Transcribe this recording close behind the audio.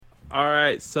All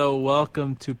right, so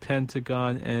welcome to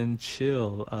Pentagon and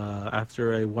Chill.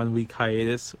 After a 1 week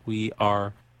hiatus, we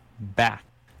are back.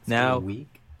 It's been a Now,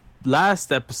 week.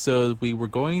 last episode, we were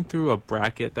going through a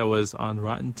bracket that was on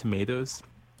Rotten Tomatoes.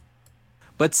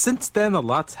 But since then, a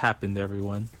lot's happened,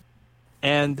 everyone.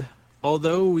 And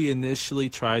although we initially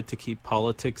tried to keep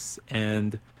politics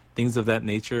and things of that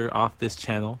nature off this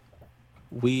channel,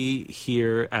 we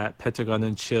here at Pentagon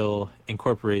and Chill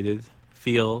Incorporated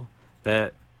feel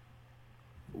that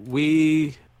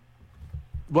we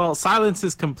silence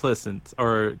is complicit,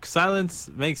 or silence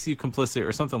makes you complicit,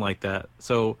 or something like that.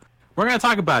 So we're gonna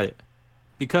talk about it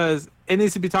because it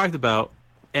needs to be talked about.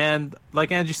 And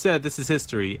like Andrew said, this is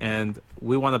history, and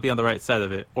we want to be on the right side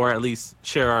of it, or at least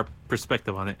share our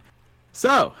perspective on it.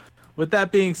 So, with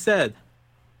that being said,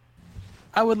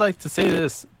 I would like to say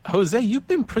this, Jose. You've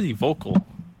been pretty vocal.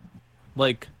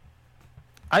 Like,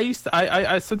 I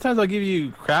sometimes I'll give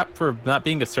you crap for not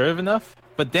being assertive enough.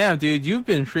 But damn, dude, you've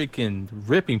been freaking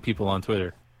ripping people on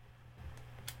Twitter.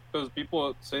 Because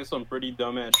people say some pretty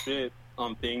dumbass shit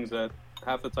on things that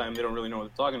half the time they don't really know what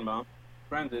they're talking about.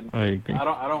 Granted, I agree.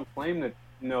 I don't claim to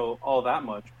know all that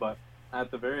much, but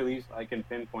at the very least, I can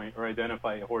pinpoint or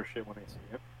identify a horse shit when I see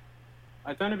it.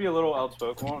 I tend to be a little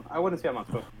outspoken. Well, I wouldn't say I'm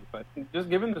outspoken, but just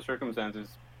given the circumstances,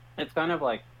 it's kind of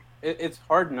like it's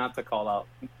hard not to call out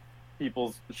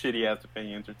people's shitty ass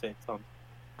opinions or takes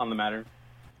on the matter.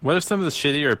 What are some of the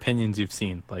shittier opinions you've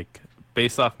seen, like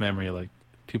based off memory, like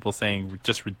people saying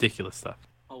just ridiculous stuff?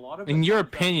 A lot of In your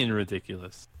opinion,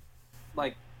 ridiculous.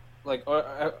 Okay,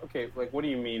 like what do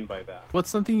you mean by that? What's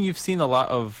something you've seen a lot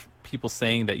of people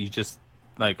saying that you just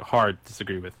like hard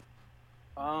disagree with?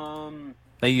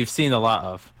 That you've seen a lot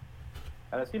of.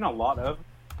 I've seen a lot of.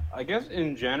 I guess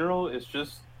in general, it's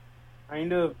just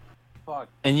kind of fuck.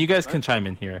 And you guys can chime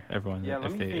in here, everyone. Yeah,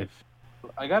 let me think.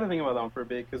 I gotta think about that one for a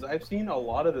bit because I've seen a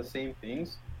lot of the same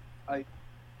things. I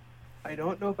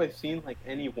don't know if I've seen like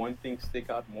any one thing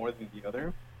stick out more than the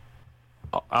other.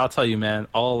 I'll tell you, man.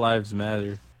 All lives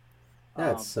matter.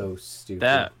 That's so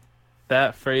stupid.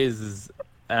 That phrase is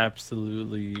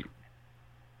absolutely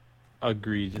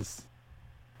egregious.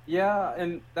 Yeah,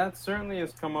 and that certainly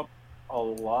has come up a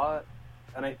lot,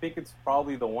 and I think it's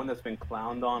probably the one that's been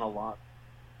clowned on a lot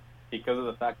because of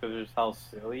the fact of just how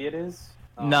silly it is.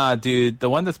 Nah, dude, the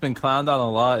one that's been clowned on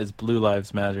a lot is Blue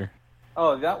Lives Matter.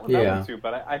 Oh, that one too,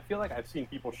 but I feel like I've seen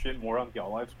people shit more on the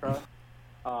All Lives crowd.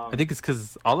 I think it's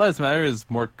because All Lives Matter is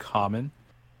more common,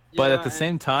 but at the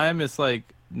same time, it's like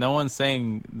no one's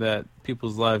saying that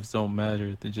people's lives don't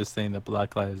matter. They're just saying that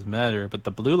Black Lives Matter, but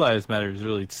the Blue Lives Matter is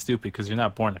really stupid because you're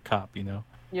not born a cop, you know?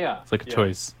 Yeah. It's like a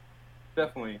choice.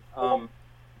 Definitely.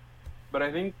 But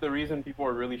I think the reason people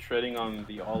are really shredding on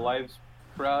the All Lives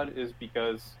crowd is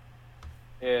because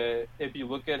if you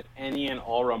look at any and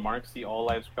all remarks the All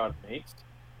Lives crowd makes,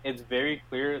 it's very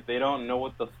clear they don't know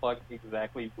what the fuck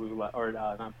exactly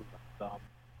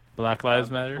Black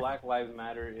Lives Matter? Black Lives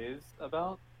Matter is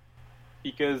about,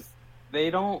 because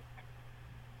they don't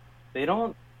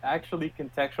actually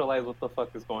contextualize what the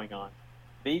fuck is going on.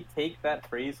 They take that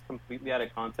phrase completely out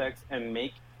of context and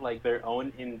make like their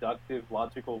own inductive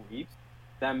logical leaps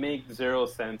that make zero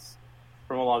sense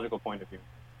from a logical point of view.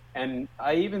 And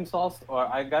I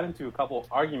got into a couple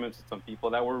arguments with some people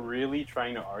that were really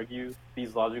trying to argue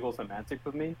these logical semantics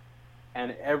with me.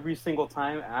 And every single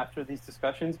time after these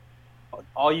discussions,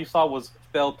 all you saw was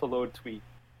failed to load tweet.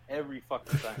 Every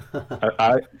fucking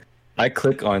time. I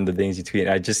click on the things you tweet.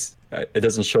 It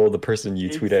doesn't show the person you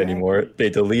tweet at anymore. They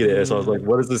delete it. So I was like,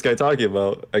 what is this guy talking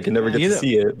about? I can never get to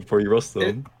see it before you roast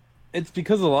them. It's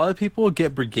because a lot of people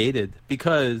get brigaded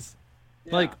because,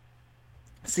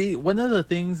 see, one of the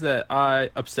things that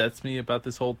upsets me about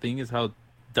this whole thing is how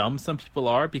dumb some people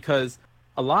are, because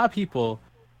a lot of people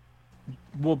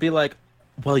will be like,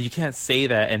 well, you can't say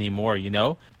that anymore, you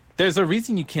know? There's a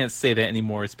reason you can't say that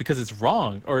anymore. It's because it's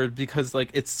wrong, or because like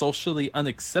it's socially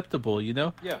unacceptable, you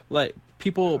know? Yeah. Like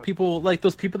people like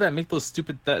those people that make those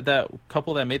stupid that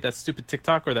couple that made that stupid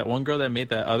TikTok, or that one girl that made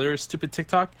that other stupid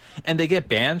TikTok, and they get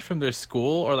banned from their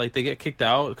school, or like they get kicked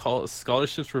out, call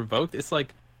scholarships revoked. It's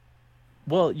like,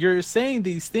 well, you're saying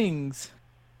these things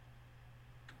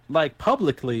like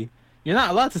publicly. You're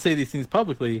not allowed to say these things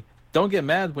publicly. Don't get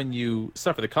mad when you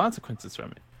suffer the consequences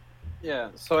from it. Yeah,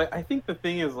 so I think the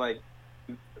thing is, like,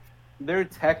 they're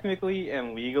technically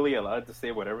and legally allowed to say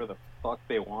whatever the fuck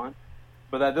they want,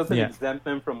 but that doesn't exempt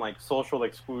them from, like, social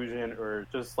exclusion or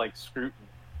just, like, scrutiny.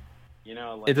 You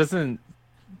know? Like, it doesn't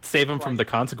save them from the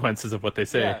consequences of what they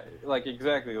say. Yeah, like,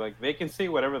 exactly. Like, they can say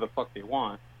whatever the fuck they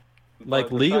want, like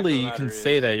the legally, you fact of can the matter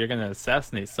say is- that you're gonna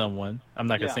assassinate someone. I'm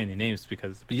not gonna Yeah. say any names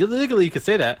but legally you can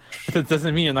say that. But it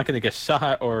doesn't mean you're not gonna get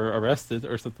shot or arrested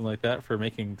or something like that for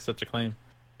making such a claim.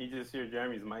 You just hear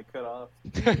Jeremy's mic cut off.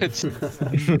 It's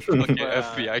fucking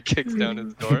FBI kicks down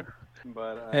his door.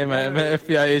 But Hey, my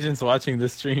FBI agent's watching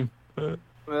this stream.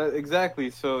 exactly.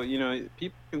 So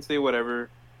people can say whatever.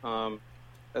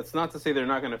 That's not to say they're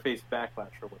not going to face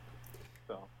backlash or whatever.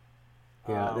 So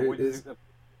yeah,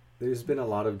 there's been a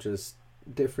lot of just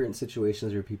different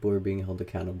situations where people are being held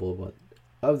accountable, but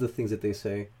of the things that they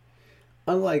say,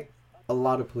 unlike a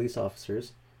lot of police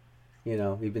officers,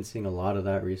 we've been seeing a lot of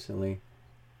that recently.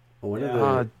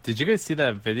 Did you guys see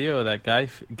that video of that guy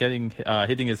getting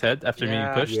hitting his head after being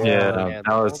pushed? Yeah, that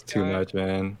was too much,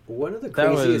 man. One of the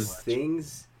craziest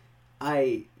things,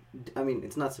 I mean,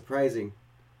 it's not surprising,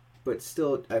 but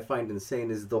still I find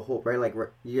insane is the whole, right,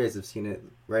 you guys have seen it,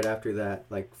 right after that,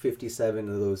 57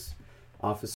 of those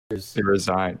officers, they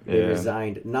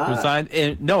resigned. Not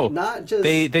just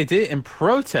they did it in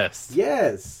protest.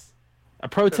 Yes. I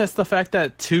protest the fact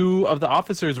that 2 of the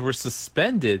officers were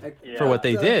suspended for what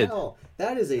they did. Hell?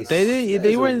 That is a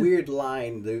they were a weird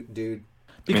line, dude.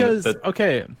 Because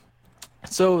okay,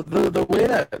 so the way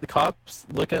that the cops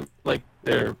look at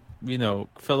their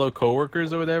fellow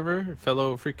coworkers or whatever,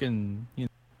 fellow freaking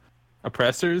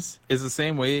oppressors, is the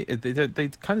same way they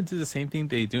kind of do the same thing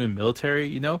they do in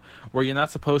military. Where you're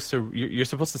not supposed to you're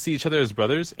supposed to see each other as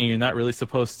brothers, and you're not really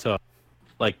supposed to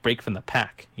break from the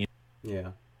pack.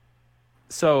 Yeah.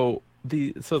 So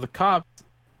the cops,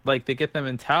 they get the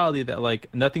mentality that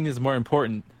nothing is more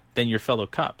important than your fellow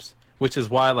cops, which is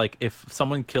why if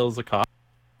someone kills a cop,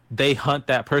 they hunt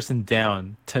that person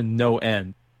down to no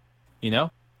end, Yeah.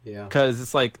 Because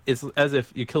it's as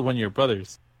if you killed one of your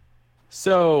brothers.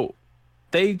 So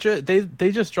they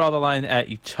just draw the line at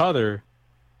each other,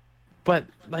 but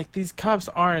these cops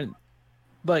aren't.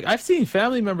 I've seen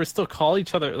family members still call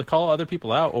other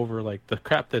people out over the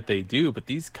crap that they do, but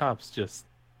these cops just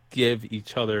give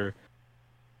each other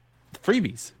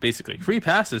freebies, basically free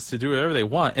passes to do whatever they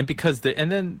want, and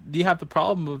then you have the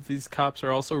problem of these cops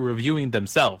are also reviewing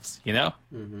themselves,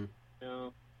 Mm-hmm. Yeah.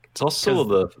 It's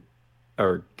also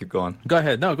or keep going. Go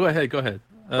ahead. No, go ahead.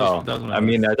 I thought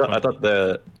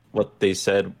that what they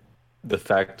said, the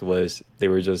fact was they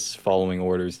were just following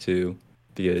orders too,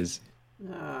 because.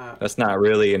 That's not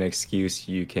really an excuse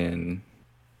you can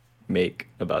make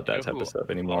about that type of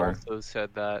stuff anymore. Also said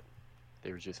that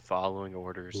they were just following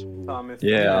orders. Thomas we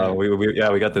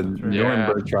got the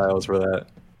Nuremberg trials for that.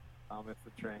 Thomas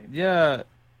the Train. Yeah,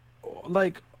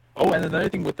 and another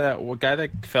thing with that guy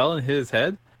that fell in his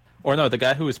head, or no, the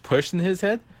guy who was pushed in his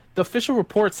head. The official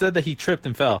report said that he tripped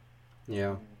and fell.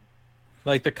 Yeah.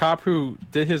 The cop who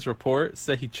did his report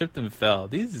said he tripped and fell.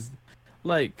 These,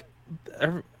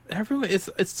 everyone, it's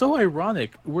so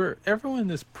ironic where everyone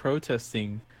is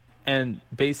protesting, and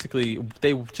basically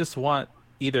they just want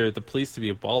either the police to be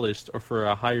abolished or for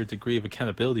a higher degree of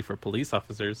accountability for police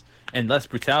officers and less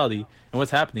brutality. And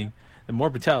what's happening? The more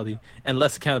brutality and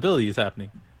less accountability is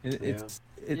happening. It's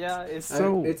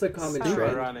a common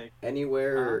trend. Ironic.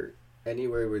 Anywhere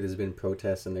where there's been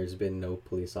protests and there's been no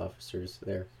police officers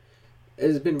there,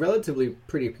 it's been relatively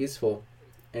pretty peaceful.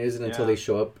 It isn't until they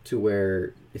show up to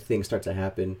where things start to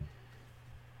happen,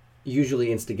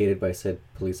 usually instigated by said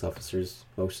police officers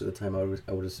most of the time, I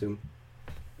would assume.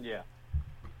 Yeah.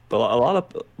 But a lot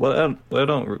of what I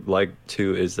don't like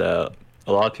too is that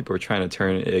a lot of people are trying to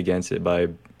turn it against it by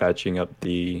batching up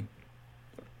the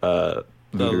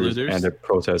looters and the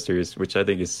protesters, which I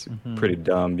think is pretty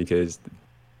dumb because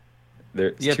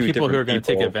they're people who are going to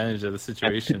take advantage of the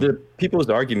situation. The people's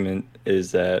argument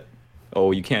is that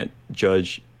you can't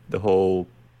judge the whole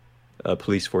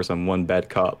police force on one bad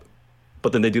cop,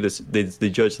 but then they do this. They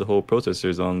judge the whole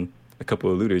protesters on a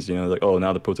couple of looters. Now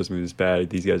the protest movement is bad.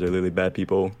 These guys are literally bad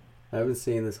people. I've been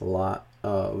seeing this a lot.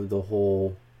 With the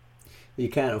whole, you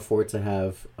can't afford to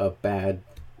have a bad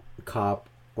cop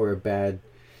or a bad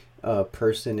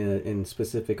person in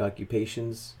specific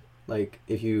occupations.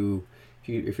 If you're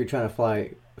trying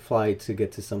to fly to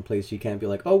get to some place, you can't be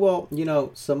like,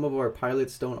 some of our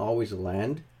pilots don't always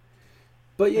land,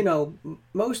 but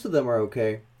most of them are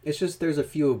okay. It's just there's a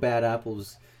few bad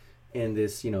apples in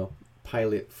this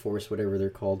pilot force, whatever they're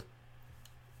called.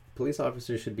 Police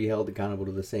officers should be held accountable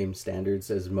to the same standards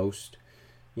as most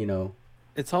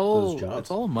it's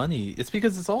all money. It's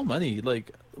because it's all money.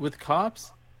 With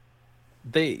cops,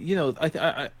 they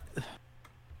I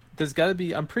there's got to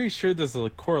be. I'm pretty sure there's a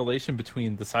correlation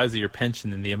between the size of your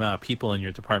pension and the amount of people in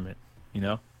your department.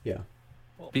 Yeah.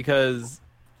 Because,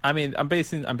 I'm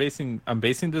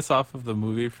basing this off of the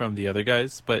movie from The Other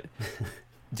Guys, but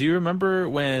Do you remember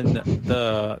when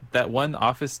that one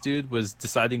office dude was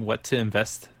deciding what to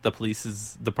invest the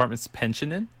police's department's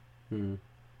pension in? Hmm.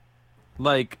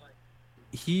 Like,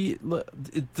 is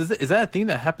that a thing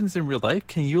that happens in real life?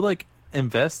 Can you like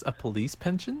invest a police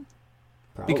pension?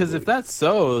 Because if Probably. that's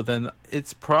so, then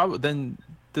then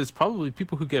there's probably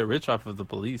people who get rich off of the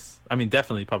police. I mean,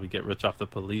 definitely probably get rich off the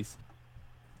police.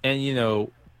 And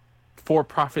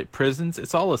for-profit prisons,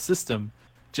 it's all a system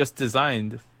just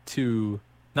designed to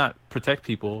not protect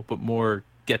people, but more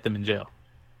get them in jail.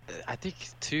 I think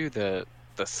too the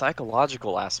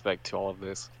psychological aspect to all of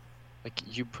this, like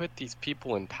you put these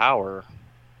people in power,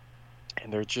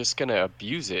 and they're just gonna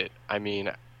abuse it. I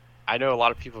mean, I know a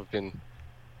lot of people have been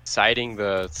citing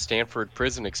the Stanford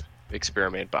prison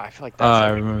experiment, but I feel like that's I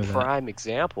like remember a that. prime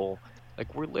example.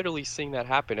 Like we're literally seeing that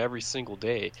happen every single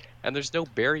day, and there's no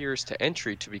barriers to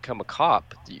entry to become a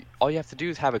cop. All you have to do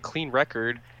is have a clean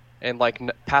record and like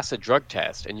pass a drug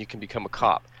test, and you can become a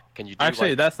cop. Can you do Actually,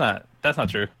 like that's not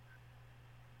true.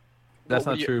 That's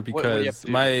what not do you, true what do you have because to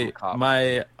do to become a cop?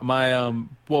 my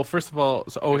well, first of all,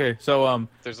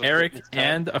 There's a Eric fitness test?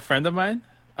 and a friend of mine,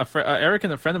 Eric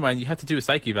and a friend of mine, you have to do a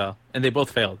psych eval, and they both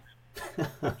failed.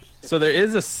 So there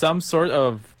is some sort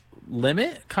of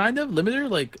limiter,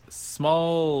 like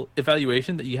small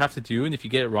evaluation that you have to do, and if you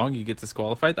get it wrong, you get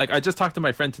disqualified. Like I just talked to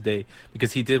my friend today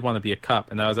because he did want to be a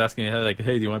cop, and I was asking him like,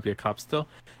 "Hey, do you want to be a cop still?"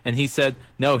 And he said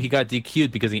no, he got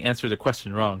DQ'd because he answered the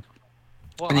question wrong.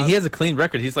 Well, And he has a clean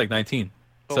record. He's like 19.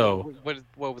 but So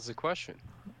what was the question?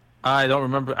 I don't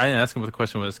remember. I didn't ask him what the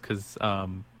question was because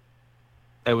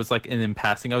it was like in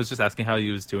passing. I was just asking how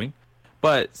he was doing.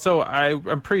 But so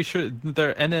I'm pretty sure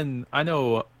there. And then I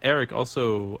know Eric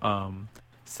also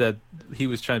said he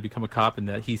was trying to become a cop, and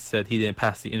that he said he didn't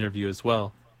pass the interview as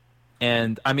well.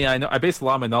 And I mean, I base a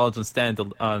lot of my knowledge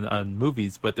on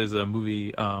movies, but there's a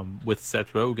movie with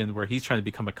Seth Rogen where he's trying to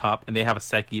become a cop, and they have a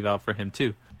psych eval for him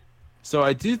too. So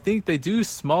I do think they do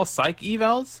small psych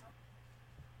evals,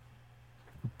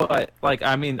 but like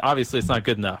I mean, obviously it's not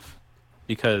good enough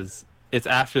because it's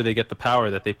after they get the power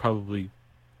that they probably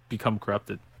become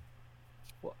corrupted.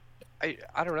 I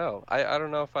don't know. I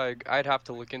don't know if I'd have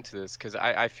to look into this because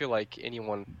I feel like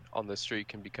anyone on the street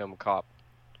can become a cop,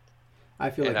 I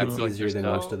feel And like I it's feel like easier there's than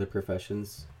no- most other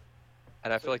professions.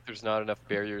 and I feel like there's not enough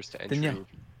barriers to entry. Then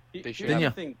They should Here's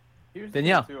have- the thing. Here's the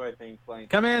Danielle. thing too. I think like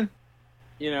Come in.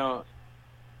 you know,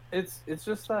 it's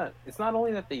just that it's not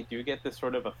only that they do get this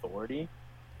sort of authority,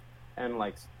 and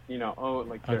like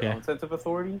like their Okay. own sense of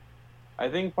authority. I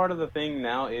think part of the thing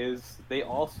now is they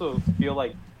also feel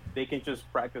like they can just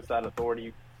practice that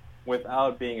authority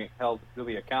without being held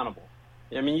really accountable.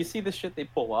 I mean, you see the shit they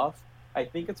pull off. I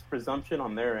think it's presumption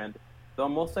on their end. They'll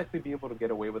most likely be able to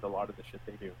get away with a lot of the shit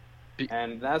they do,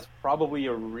 and that's probably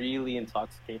a really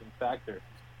intoxicating factor.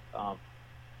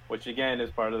 Which again is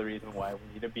part of the reason why we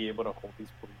need to be able to hold these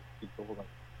people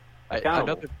like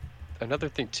accountable. Another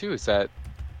thing too is that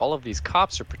all of these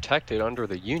cops are protected under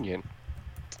the union.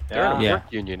 They're in a Yeah.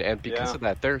 work union, and because Yeah. of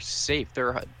that, they're safe.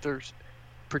 They're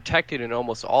protected in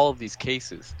almost all of these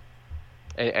cases,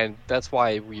 and that's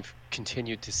why we've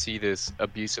continued to see this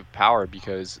abuse of power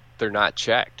because they're not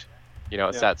checked.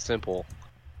 It's Yeah. that simple.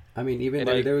 I mean, even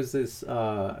And there was this.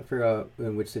 I forgot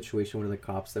in which situation one of the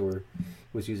cops that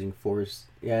was using force.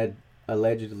 He had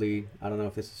allegedly. I don't know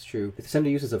if this is true. It's some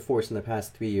uses of force in the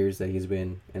past 3 years that he's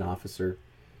been an officer,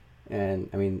 and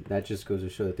I mean that just goes to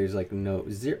show that there's like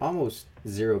almost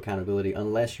zero accountability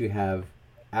unless you have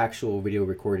actual video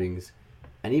recordings,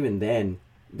 and even then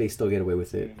they still get away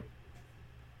with it.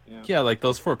 Yeah, like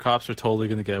those 4 cops are totally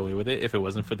gonna get away with it if it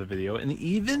wasn't for the video. And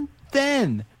even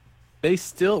then, we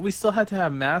still had to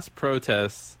have mass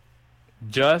protests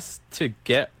just to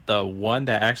get the one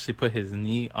that actually put his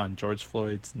knee on George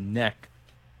Floyd's neck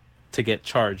to get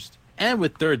charged, and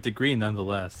with 3rd degree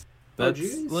nonetheless. That's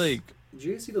like Did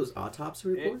you guys see those autopsy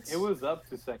reports? It was up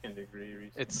to 2nd degree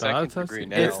recently. It's second degree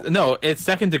now. It's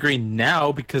 2nd degree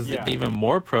now because Yeah. even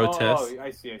more protests. I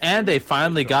see. And they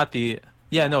finally got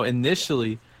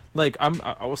initially, like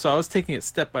I was taking it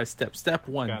step by step. Step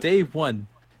 1, Gotcha. day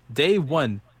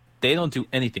one, they don't do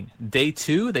anything. Day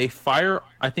 2, they fire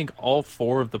I think all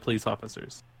 4 of the police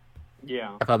officers,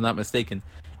 Yeah. if I'm not mistaken.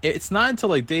 It's not until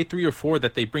like day 3 or 4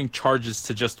 that they bring charges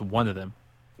to just one of them.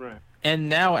 Right. And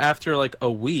now after like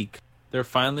a week, they're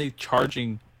finally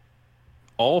charging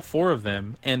all 4 of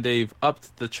them, and they've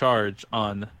upped the charge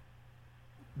on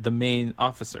the main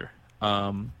officer.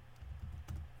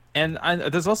 And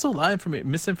there's also a lot of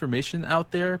misinformation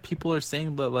out there. People are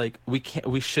saying that like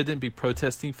we shouldn't be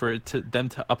protesting for them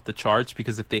to up the charge,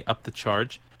 because if they up the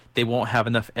charge, they won't have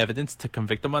enough evidence to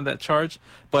convict them on that charge.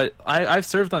 But I've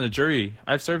served on a jury.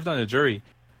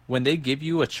 when they give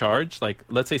you a charge, like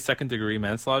let's say second-degree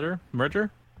manslaughter,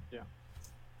 murder, Yeah.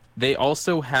 they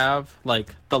also have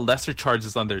like the lesser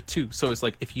charges on there too. So it's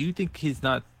like if you think he's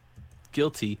not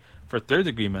guilty for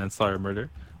third-degree manslaughter murder,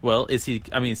 well, is he?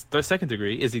 I mean, second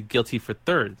degree, is he guilty for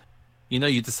third? You know,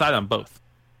 you decide on both.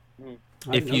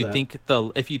 I didn't know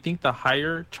that. If you think the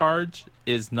higher charge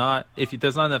is not, if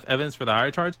there's not enough evidence for the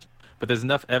higher charge, but there's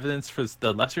enough evidence for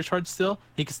the lesser charge still,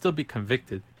 he can still be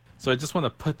convicted. So I just want to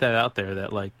put that out there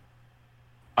that like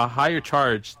a higher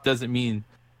charge doesn't mean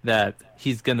that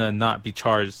he's gonna not be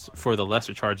charged for the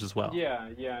lesser charge as well. Yeah,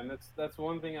 and that's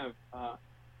one thing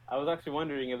I was actually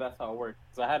wondering if that's how it works,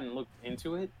 because I hadn't looked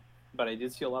into it, but I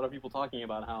did see a lot of people talking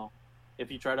about how if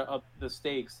you try to up the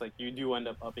stakes, like you do end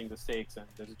up upping the stakes, and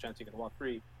there's a chance you can walk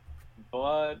free.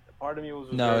 But part of me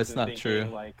was No, it's not thinking,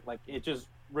 true. Like it just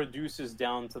reduces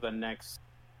down to the next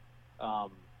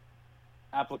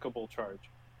applicable charge.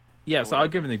 Yeah, so I'll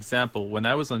give an example. When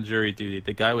I was on jury duty,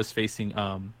 the guy was facing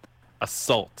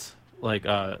assault. Like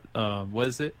what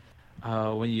is it?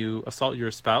 When you assault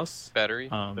your spouse? Battery.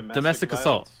 Domestic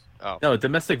assault. Oh. No,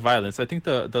 domestic violence. I think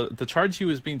the charge he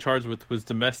was being charged with was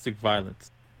domestic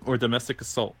violence or domestic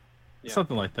assault,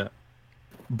 something like that.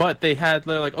 But they're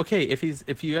like, okay,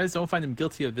 if you guys don't find him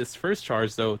guilty of this first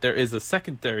charge, though, there is a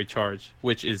secondary charge,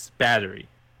 which is battery.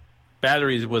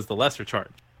 Battery was the lesser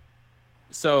charge.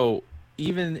 So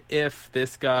even if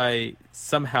this guy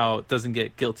somehow doesn't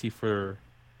get guilty for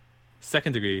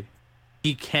second degree,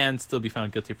 he can still be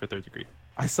found guilty for third degree.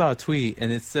 I saw a tweet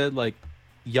and it said like,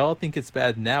 y'all think it's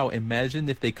bad now. Imagine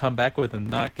if they come back with a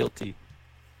not guilty.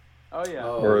 Oh yeah.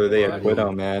 Or they acquit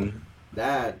him, man.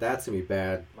 That's gonna be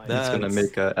bad. It's gonna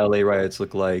make LA riots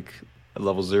look like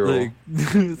level 0. Like,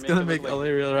 it's gonna make like- LA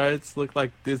real riots look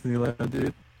like Disneyland,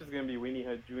 dude. It's gonna be Winnie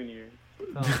Hood Jr.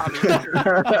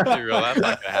 Be real, that's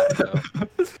not gonna happen. Though.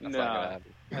 That's not gonna Nah, happen.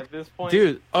 at this point,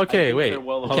 Dude, I okay, think wait. they're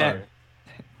well hold aware. on.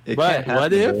 It But can't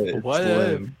happen, but it's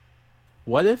slim.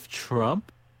 What if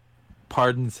Trump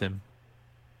pardons him?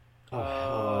 Oh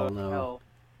hell no. Hell.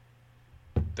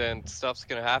 Then stuff's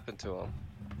gonna happen to him.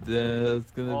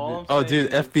 That's gonna All be... I'm Oh,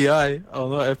 dude, saying is- FBI. Oh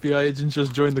no, FBI agent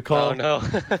just joined the call. Oh no!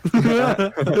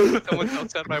 Someone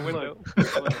outside my window.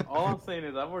 Look, all I'm saying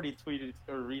is I've already tweeted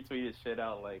or retweeted shit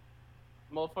out like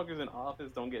motherfuckers in office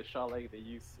don't get shot like they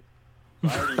used to.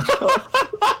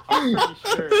 I'm pretty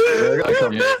sure. They're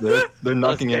gonna come. They're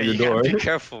knocking at Okay, your you gotta door. Be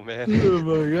careful, man. Oh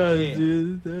my god, Yeah.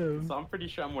 dude. Damn. So I'm pretty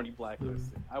sure I'm already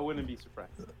blacklisted. I wouldn't be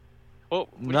surprised. Well,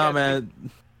 what do you Nah, guys man.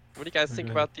 think- What do you guys think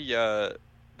Okay. about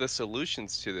the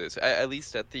solutions to this? At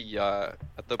least at the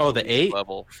The police 8?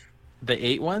 level. The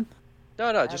 8 one?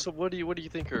 No. Just what do you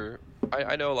think are?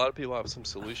 I know a lot of people have some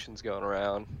solutions going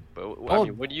around, but I Oh.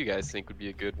 mean, what do you guys think would be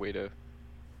a good way to?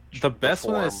 The best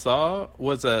one I reform? saw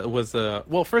was a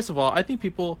well, first of all, I think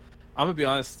people, I'm gonna be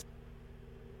honest,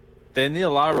 they need a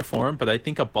lot of reform, but I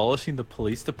think abolishing the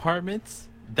police departments,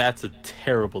 that's a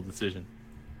terrible decision.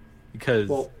 Because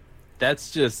Well,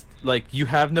 that's just like you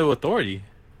have no authority.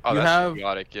 Oh, You that's have-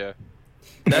 chaotic. Yeah.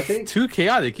 That's think- too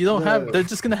chaotic. You don't No. have they're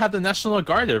just gonna have the National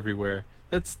Guard everywhere.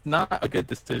 That's not a good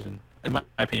decision, in my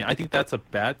opinion. I think that's a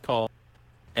bad call.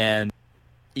 And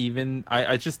even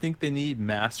I just think they need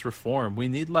mass reform.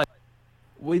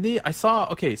 I saw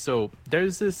okay, so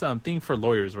there's this thing for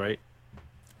lawyers, right?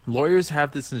 Lawyers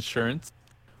have this insurance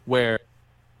where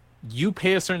you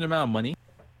pay a certain amount of money,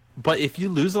 but if you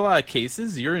lose a lot of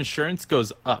cases, your insurance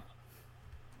goes up.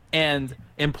 And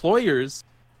employers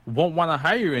won't want to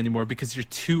hire you anymore because you're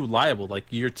too liable. Like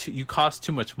you cost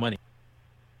too much money.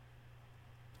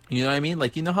 You know what I mean?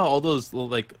 Like, you know how all those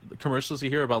like commercials you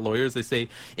hear about lawyers, they say,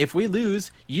 if we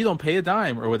lose, you don't pay a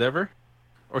dime or whatever,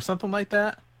 or something like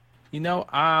that. You know,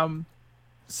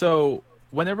 so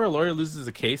whenever a lawyer loses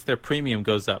a case, their premium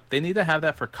goes up. They need to have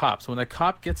that for cops. When a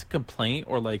cop gets a complaint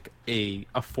or like a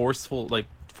forceful, like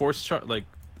force chart, like,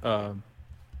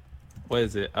 what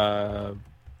is it?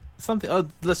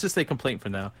 Something, let's just say complaint for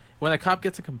now. When a cop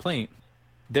gets a complaint,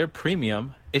 their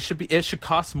premium, it should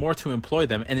cost more to employ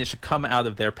them, and it should come out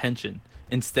of their pension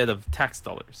instead of tax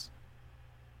dollars.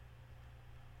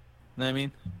 Know what I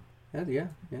mean? yeah.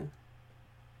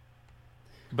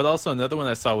 But also another one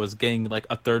I saw was getting like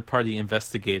a third-party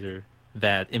investigator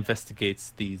that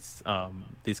investigates these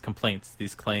complaints,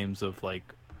 these claims of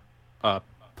like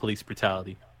police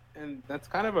brutality. And that's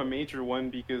kind of a major one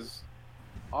because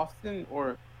often,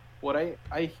 or what I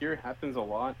hear happens a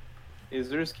lot, is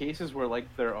there's cases where like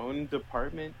their own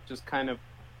department just kind of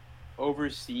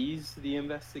oversees the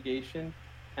investigation,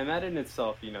 and that in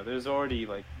itself, there's already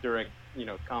like direct,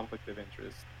 conflict of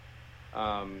interest.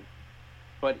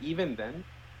 But even then,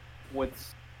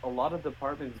 what's a lot of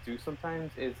departments do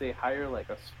sometimes is they hire like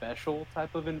a special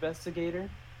type of investigator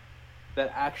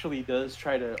that actually does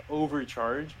try to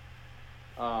overcharge,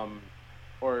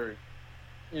 or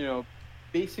you know,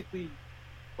 basically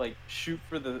like shoot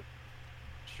for the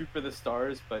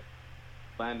stars, but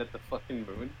land at the fucking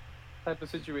moon type of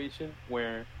situation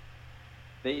where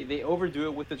they overdo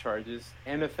it with the charges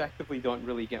and effectively don't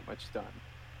really get much done,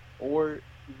 or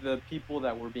the people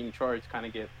that were being charged kind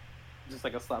of get just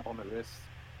like a slap on the wrist,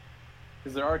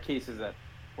 because there are cases that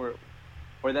where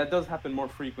that does happen more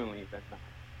frequently than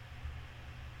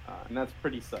not, and that's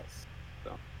pretty sus.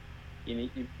 So you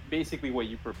basically what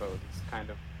you propose is kind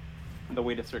of the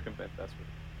way to circumvent that.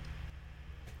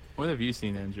 What have you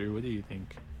seen, Andrew? What do you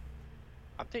think?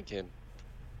 I'm thinking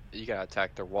you gotta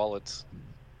attack their wallets.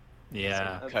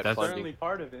 Yeah, That's cut certainly funding.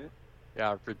 part of it.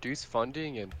 Yeah, reduce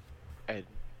funding and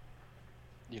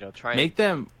you know, try make and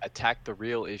them. attack the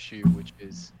real issue, which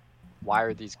is why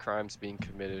are these crimes being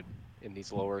committed in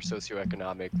these lower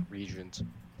socioeconomic regions?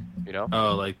 You know?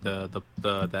 Oh, like the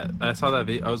that I saw that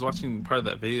video. I was watching part of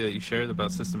that video that you shared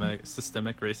about systemic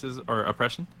racism or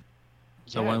oppression.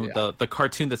 The one with the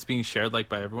cartoon that's being shared like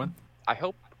by everyone. I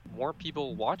hope more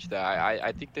people watch that.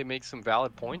 I think they make some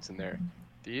valid points in there.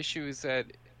 The issue is that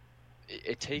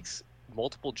it takes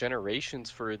multiple generations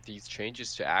for these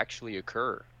changes to actually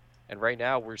occur. And right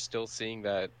now we're still seeing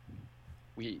that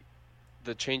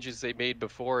the changes they made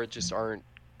before just aren't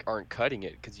cutting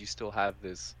it, because you still have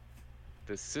this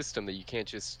system that you can't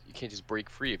just break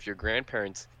free. If your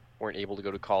grandparents weren't able to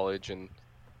go to college and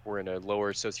were in a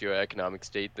lower socioeconomic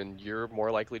state, then you're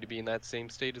more likely to be in that same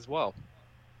state as well.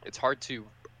 It's hard to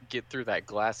get through that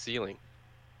glass ceiling.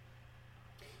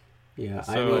 Yeah,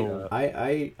 So-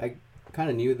 I kind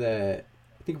of knew that.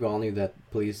 I think we all knew that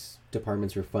police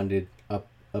departments were funded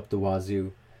up the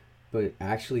wazoo, but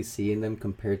actually seeing them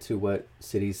compared to what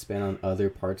cities spend on other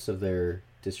parts of their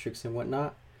districts and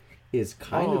whatnot is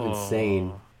kind of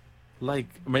insane. Like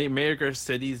Mayor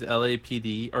City's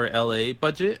LAPD or LA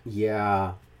budget,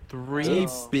 Yeah, $3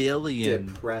 Oh. billion.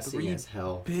 depressing as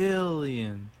hell.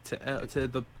 Billion to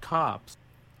the cops.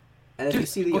 And if you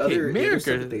see the Okay, other America-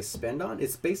 stuff that they spend on,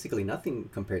 it's basically nothing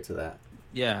compared to that.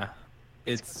 Yeah,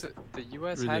 it's The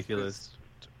U.S. ridiculous. has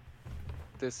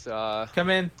this Come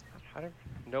in. I don't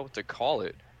know what to call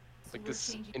it, like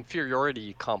this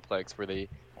inferiority complex where they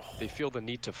feel the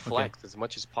need to flex as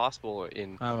much as possible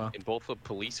in Oh, well. in both the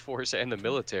police force and the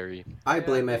military. I Yeah,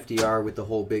 blame they- FDR with the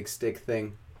whole big stick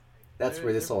thing. That's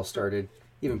where this all started.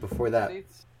 Even before that,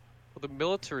 States- Well, the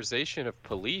militarization of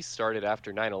police started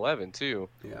after 9/11 too.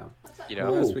 yeah. You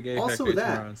Oh, know, Spaghetti also factory that.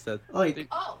 tomorrow instead. Like,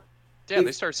 yeah,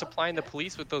 they started supplying the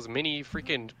police with those mini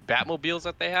freaking Batmobiles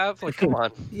that they have. Like, come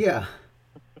on. yeah.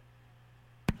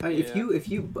 I mean, Yeah.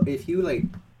 if you like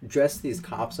dress these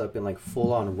cops up in like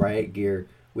full on riot gear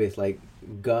with like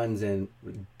guns and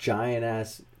giant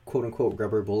ass quote unquote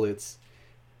rubber bullets,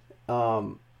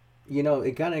 you know,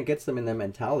 it kind of gets them in the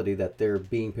mentality that they're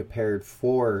being prepared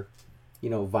for, you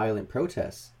know, violent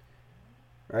protests,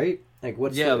 right? Like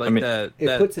what's Yeah, the, like I mean, that. it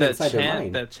that, puts it that inside their chant,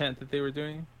 mind. That chant that they were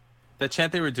doing. That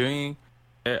chant they were doing.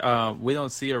 We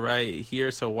don't see a riot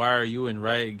here, so why are you in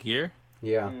riot gear?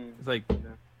 yeah. Mm, It's like, yeah.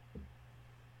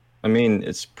 I mean,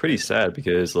 it's pretty sad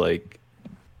because like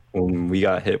when we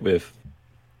got hit with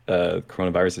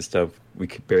coronavirus and stuff, we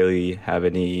could barely have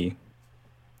any.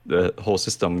 The whole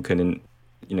system couldn't,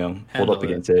 you know, hold Handle up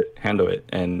it. against it, handle it,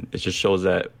 and it just shows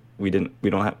that we don't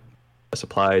have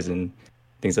supplies and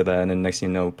things like that. And then next thing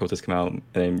you know, protests come out,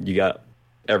 and you got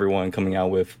everyone coming out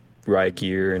with riot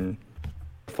gear and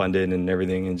funded and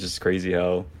everything, and just crazy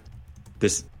how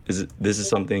this is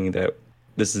something that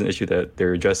this is an issue that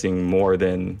they're addressing more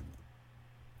than,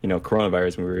 you know,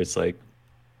 coronavirus, where it's like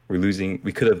we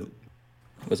could have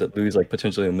lose like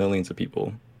potentially millions of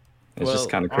people. It's Well,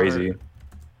 just kind of crazy.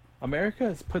 America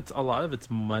has put a lot of its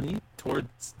money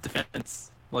towards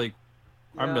defense. Like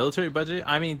our Yeah. military budget.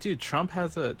 I mean, dude, Trump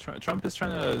is trying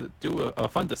to do a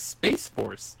fund a space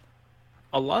force.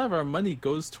 A lot of our money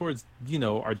goes towards, you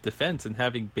know, our defense and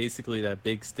having basically that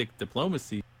big stick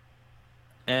diplomacy.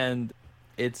 And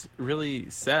it's really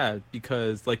sad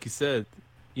because, like you said,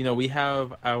 you know, we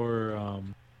have our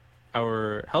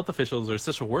health officials or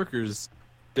essential workers.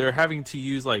 They're having to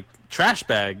use like trash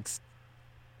bags.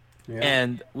 Yeah.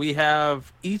 And we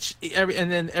have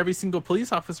every single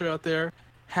police officer out there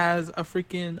has a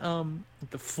freaking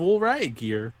the full riot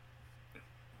gear,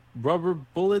 rubber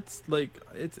bullets. Like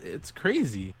it's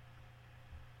crazy.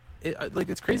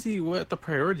 It's crazy what the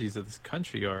priorities of this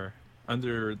country are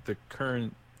under the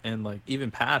current and like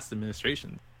even past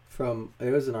administration.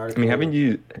 There was an I article. mean, haven't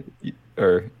you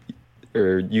or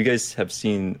you guys have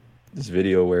seen this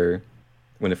video where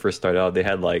when it first started out, they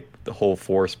had like the whole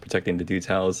force protecting the dude's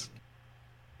house.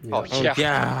 Oh, Oh yeah.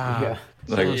 yeah. Yeah.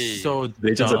 That Like, was so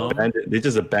They just dumb.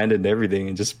 abandoned everything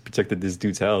and just protected this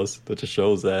dude's house. That just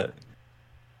shows that,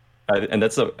 and I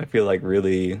feel like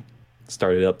really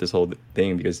started up this whole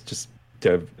thing because just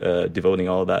devoting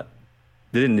all that,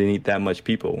 they didn't need that much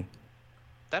people.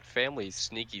 That family's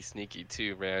sneaky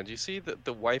too, man. Do you see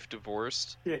the wife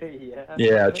divorced? Yeah.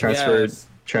 Yeah, transferred Yes.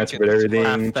 everything,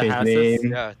 Half the changed assets.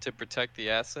 name. Yeah, to protect the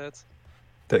assets.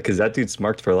 Because that dude's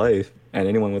marked for life, and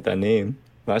anyone with that name,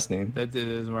 last name. That dude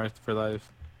is marked for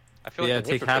life. I feel Yeah, like a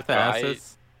take half hypocrite, the though.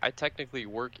 assets. I technically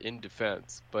work in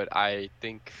defense, but I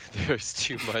think there's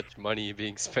too much money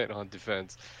being spent on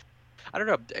defense. I don't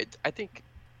know. I think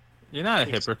You're not a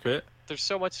Thanks. hypocrite. there's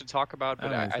so much to talk about, but I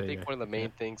I, wouldn't I say think you're- one of the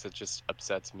main things that just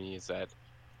upsets me is that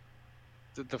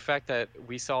the fact that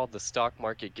we saw the stock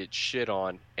market get shit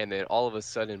on, and then all of a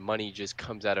sudden money just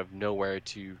comes out of nowhere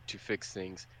to fix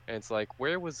things, and it's like,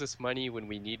 where was this money when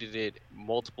we needed it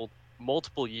multiple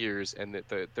years? And that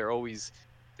they'd always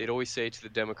say to the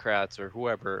Democrats or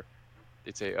whoever,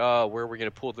 they'd say, oh, where are we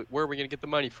gonna get the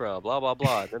money from? Blah blah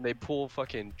blah. Then they pull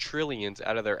fucking trillions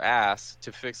out of their ass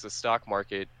to fix the stock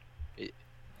market.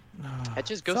 It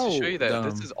just goes to show you that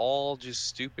this is all just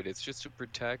stupid. It's just to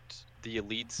protect the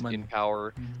elites Money. in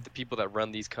power, Mhm. the people that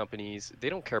run these companies. They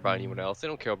don't care about anyone else. They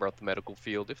don't care about the medical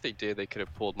field. If they did, they could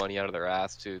have pulled money out of their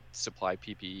ass to supply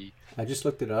PPE. I just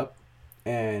looked it up,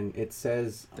 and it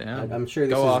says Damn. I'm sure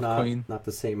this Go is off, not Queen. not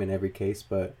the same in every case,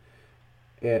 but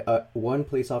one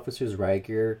police officer's riot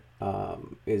gear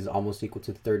is almost equal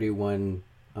to 31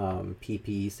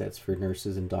 PPE sets for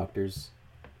nurses and doctors.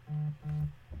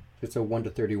 It's a 1 to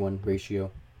 31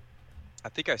 ratio. I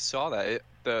think I saw that.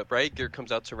 The riot gear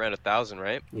comes out to around 1,000,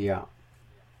 right? Yeah,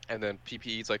 And then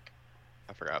PPE's like,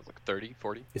 I forgot, like 30,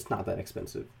 40, it's not that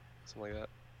expensive. something like that.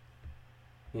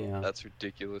 Yeah. That's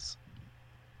ridiculous.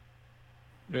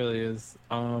 Really is.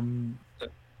 I mean,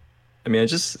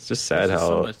 it's just sad There's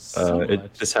how just so much.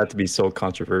 it just had to be so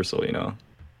controversial, you know.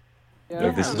 Yeah,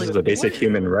 Like, this Yeah, is like, just a basic what-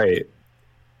 human right.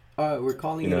 We're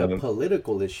calling You it a know.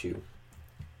 political issue.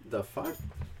 The fuck?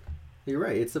 You're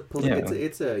right. It's Yeah.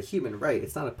 it's a human right.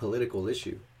 It's not a political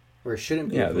issue, or it shouldn't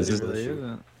be Yeah, a this is- political Really issue.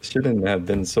 isn't. Shouldn't have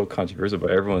been so controversial, but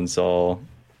everyone's all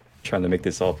trying to make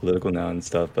this all political now and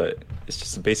stuff. But it's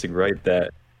just a basic right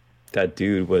that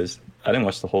dude was. I didn't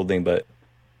watch the whole thing, but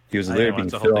he was I literally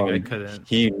didn't being watch the whole thing, I filmed. couldn't.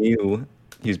 He knew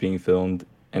he was being filmed,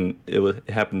 and it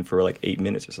happened for like 8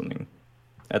 minutes or something.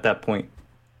 At that point,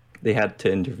 they had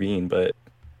to intervene, but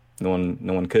no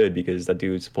one could because that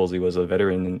dude supposedly was a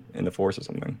veteran in the force or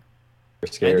something.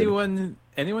 They're scared.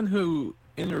 Anyone who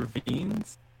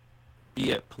intervenes, be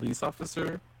it police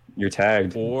officer You're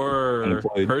tagged. or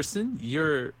Unemployed. person,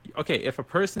 you're okay. If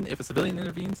a civilian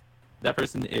intervenes, that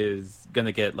person is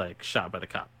gonna get like shot by the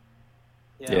cop,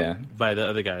 Yeah. by the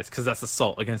other guys, because that's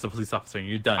assault against a police officer, and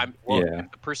you're done. Yeah.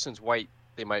 If the person's white,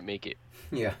 they might make it.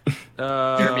 Yeah.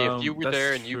 Jeremy, if you were That's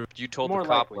there and true. you told More the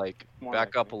cop, likely. like, More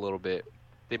back up a likely. little bit,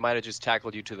 they might have just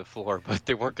tackled you to the floor, but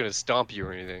they weren't going to stomp you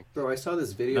or anything. Bro, I saw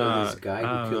this video of this guy I who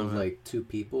don't killed know. like 2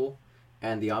 people,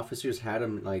 and the officers had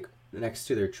him like next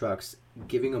to their trucks,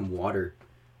 giving him water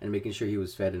and making sure he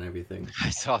was fed and everything. I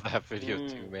saw that video Mm.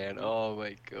 too, man. Oh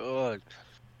my god.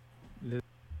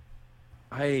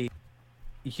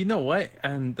 You know what?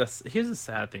 And here's a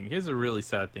sad thing. Here's a really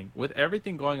sad thing. With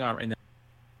everything going on right now,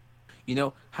 you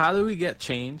know, how do we get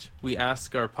change? We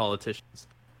ask our politicians.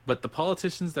 But the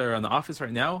politicians that are in the office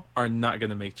right now are not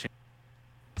going to make change.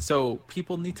 So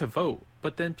people need to vote.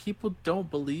 But then people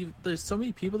don't believe. There's so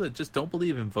many people that just don't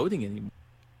believe in voting anymore.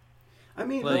 I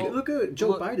mean, Like, look at Joe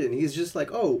look- Biden. He's just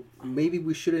like, oh, maybe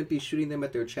we shouldn't be shooting them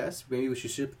at their chest. Maybe we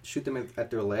should shoot them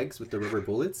at their legs with the rubber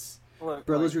bullets. Look,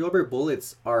 Bro, like, those rubber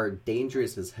bullets are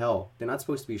dangerous as hell. They're not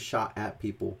supposed to be shot at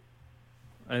people.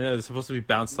 I know they're supposed to be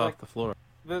bounced Like- off the floor.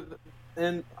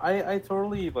 and I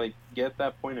totally like get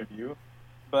that point of view,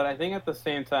 but I think at the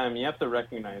same time you have to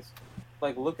recognize,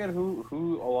 like, look at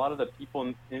who a lot of the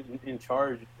people in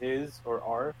charge is or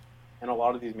are in a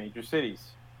lot of these major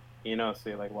cities. You know,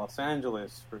 say like Los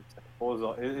Angeles, for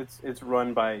example, it's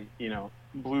run by, you know,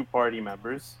 blue party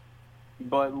members.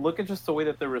 But look at just the way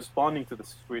that they're responding to the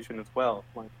situation as well.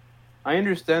 Like, I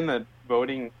understand that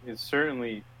voting is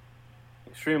certainly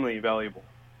extremely valuable,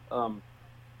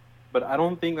 but I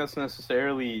don't think that's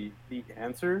necessarily the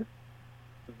answer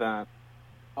that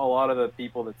a lot of the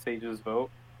people that say just vote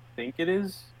think it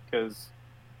is. Because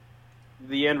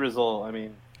the end result, I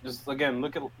mean, just again,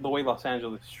 look at the way Los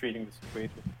Angeles is treating the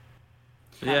situation.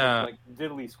 Kind of Yeah. like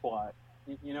diddly squat.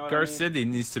 You know what I mean? Garcetti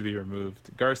needs to be removed.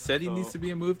 Garcetti So- needs to be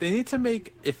removed. They need to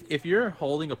make if you're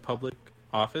holding a public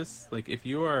office, like if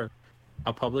you are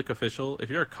a public official, if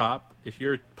you're a cop, if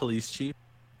you're a police chief,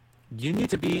 you need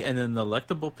to be in an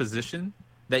electable position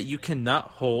that you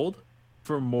cannot hold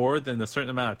for more than a certain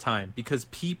amount of time, because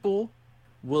people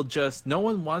will just, no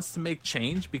one wants to make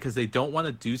change because they don't want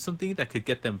to do something that could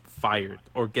get them fired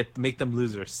or make them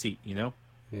lose their seat, you know?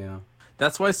 Yeah.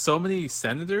 That's why so many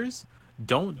senators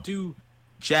don't do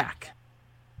jack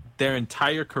their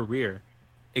entire career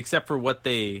except for what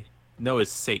they know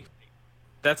is safe.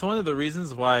 That's one of the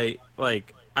reasons why,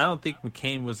 like, I don't think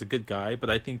McCain was a good guy, but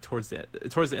I think towards the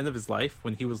end of his life,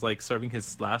 when he was like serving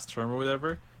his last term or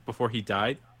whatever before he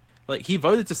died, like, he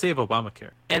voted to save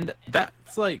Obamacare. And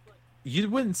that's like, you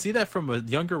wouldn't see that from a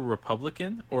younger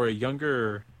Republican or a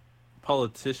younger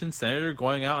politician, senator,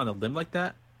 going out on a limb like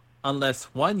that, unless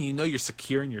one, you know you're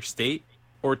secure in your state,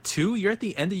 or two, you're at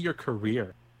the end of your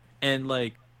career and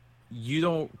like you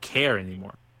don't care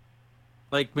anymore.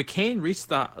 Like, McCain reached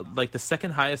the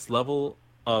second highest level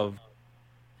of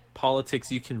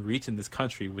politics you can reach in this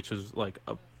country, which was like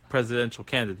a presidential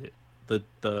candidate, the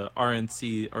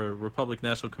RNC, or Republican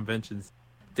National Convention's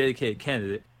dedicated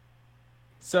candidate.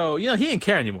 So, you know, he didn't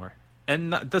care anymore.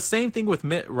 And the same thing with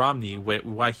Mitt Romney,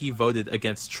 why he voted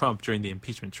against Trump during the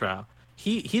impeachment trial.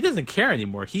 He doesn't care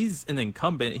anymore. He's an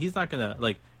incumbent. He's not gonna,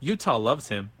 like, Utah loves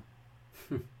him.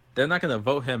 They're not gonna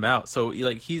vote him out. So,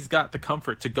 like, he's got the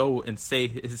comfort to go and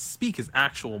speak his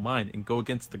actual mind and go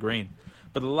against the grain.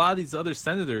 But a lot of these other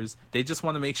senators, they just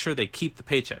want to make sure they keep the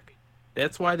paycheck.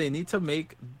 That's why they need to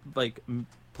make, like,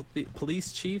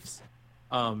 police chiefs,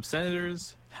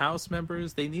 senators, House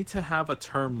members, they need to have a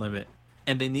term limit,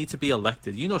 and they need to be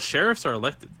elected. You know, sheriffs are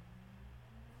elected.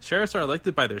 Sheriffs are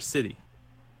elected by their city.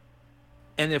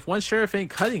 And if one sheriff ain't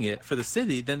cutting it for the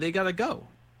city, then they gotta go.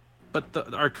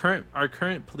 But our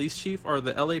current police chief, or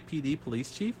the LAPD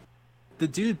police chief, the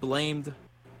dude blamed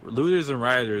looters and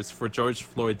rioters for George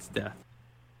Floyd's death.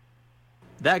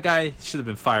 That guy should have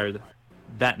been fired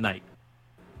that night.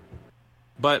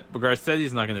 But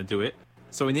Garcetti's not gonna do it,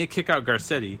 so we need to kick out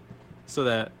Garcetti so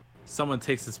that someone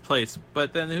takes his place.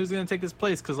 But then who's going to take his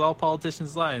place? Because all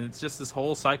politicians lie, and it's just this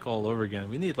whole cycle all over again.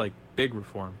 We need, like, big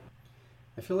reform.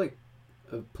 I feel like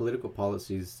political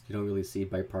policies, you don't really see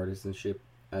bipartisanship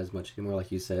as much anymore,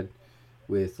 like you said,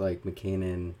 with, like, McCain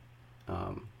and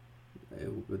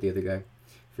with the other guy. I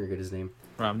forget his name.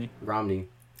 Romney.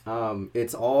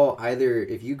 It's all either,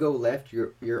 if you go left,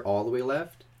 you're all the way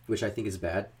left, which I think is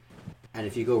bad. And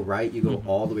if you go right, you go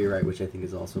all the way right, which I think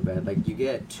is also bad. Like, you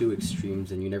get two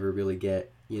extremes, and you never really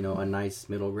get, you know, a nice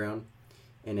middle ground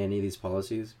in any of these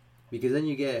policies. Because then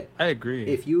you get... I agree.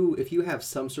 If you have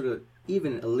some sort of,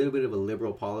 even a little bit of a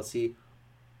liberal policy,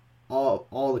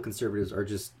 all the conservatives are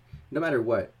just, no matter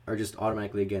what, are just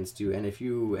automatically against you. And if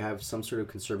you have some sort of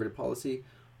conservative policy,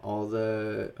 all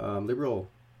the liberal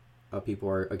people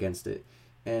are against it.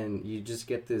 And you just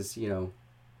get this, you know,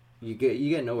 you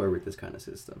get nowhere with this kind of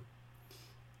system.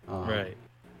 Right,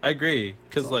 I agree,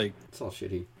 because like, it's all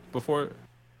shitty. Before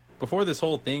this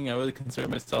whole thing, I would consider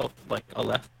myself like a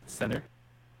left center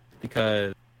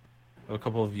because of a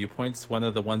couple of viewpoints. One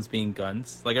of the ones being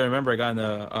guns. Like, I remember I got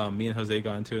into me and Jose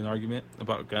got into an argument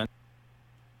about guns,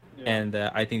 and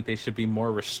I think they should be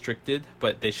more restricted,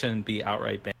 but they shouldn't be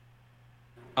outright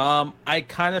banned. I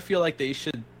kind of feel like they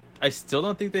should. I still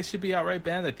don't think they should be outright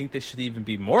banned. I think they should even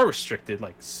be more restricted,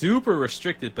 like super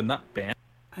restricted, but not banned.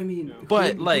 I mean,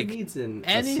 but who like, needs an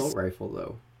assault rifle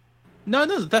though? No,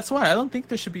 that's why I don't think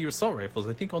there should be assault rifles.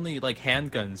 I think only like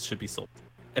handguns should be sold,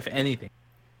 if anything.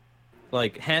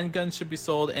 Like, handguns should be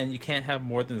sold, and you can't have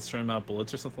more than a certain amount of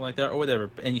bullets or something like that, or whatever.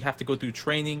 And you have to go through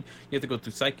training. You have to go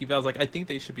through psych evals. Like, I think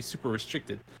they should be super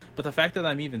restricted. But the fact that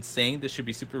I'm even saying this should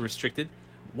be super restricted,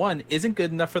 one, isn't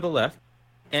good enough for the left,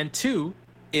 and two,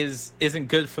 isn't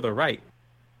good for the right.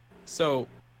 So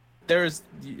there's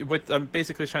what I'm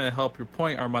basically trying to help your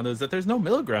point, Armando, is that there's no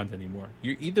middle ground anymore.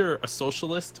 You're either a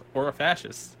socialist or a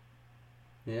fascist.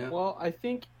 Yeah. Well, I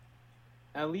think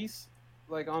at least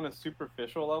like on a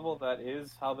superficial level, that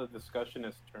is how the discussion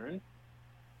has turned.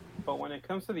 But when it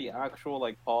comes to the actual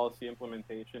like policy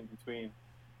implementation between,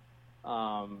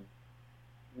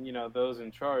 you know, those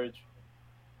in charge,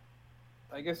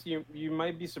 I guess you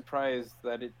might be surprised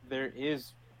that there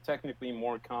is technically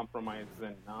more compromise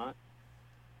than not.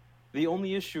 The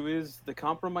only issue is the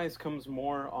compromise comes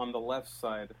more on the left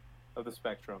side of the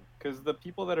spectrum, because the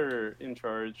people that are in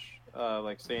charge,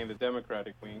 like say in the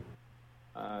Democratic wing,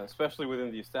 especially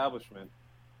within the establishment,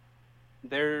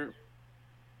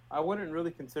 I wouldn't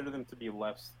really consider them to be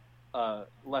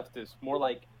leftist, more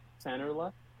like center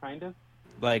left, kind of.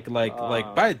 Like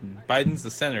Biden. Biden's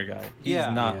the center guy. He's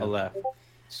not a left.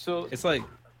 So it's like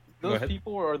those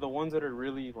people are the ones that are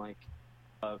really like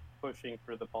pushing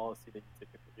for the policy that you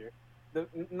typically hear.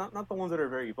 Not the ones that are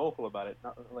very vocal about it,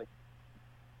 not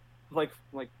like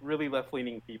really left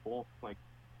leaning people like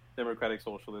democratic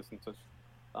socialists and such,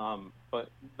 but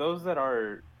those that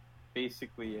are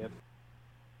basically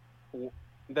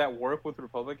that work with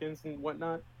Republicans and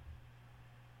whatnot.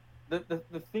 The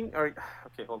thing, all right,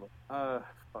 okay, hold on.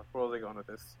 Fuck, where was I going with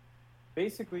this?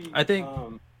 Basically, I think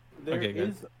there okay,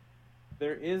 good.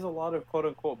 there is a lot of quote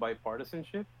unquote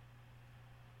bipartisanship,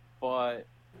 but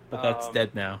That's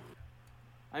dead now.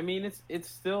 I mean, it's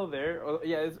still there.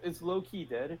 Yeah, it's low key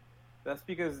dead. That's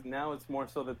because now it's more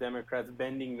so the Democrats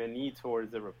bending the knee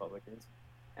towards the Republicans,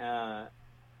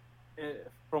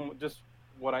 from just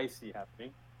what I see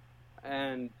happening,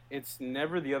 and it's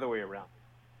never the other way around.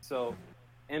 So,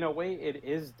 in a way, it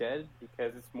is dead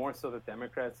because it's more so the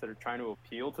Democrats that are trying to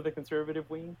appeal to the conservative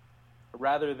wing,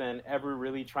 rather than ever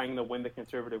really trying to win the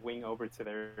conservative wing over to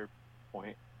their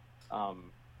point.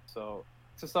 So,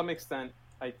 to some extent,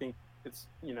 I think it's,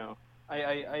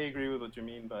 I agree with what you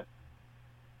mean, but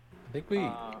I think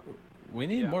we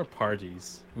need yeah. more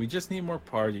parties. We just need more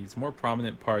parties, more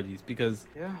prominent parties, because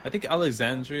yeah, I think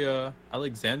Alexandria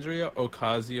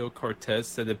Ocasio-Cortez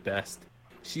said it best.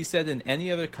 She said in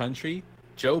any other country,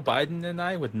 Joe Biden and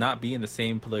I would not be in the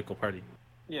same political party.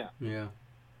 yeah, Yeah.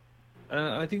 And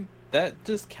I think that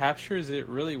just captures it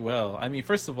really well. I mean,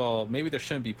 first of all, maybe there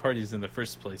shouldn't be parties in the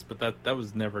first place, but that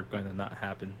was never going to not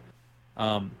happen.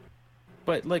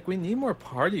 But like, we need more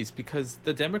parties because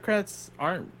the Democrats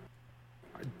aren't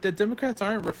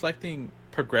reflecting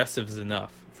progressives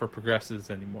enough for progressives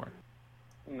anymore.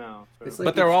 no. It's So, like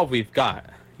But they're all we've got,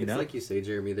 you It's know? like you say,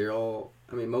 Jeremy. They're all.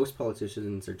 I mean, most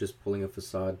politicians are just pulling a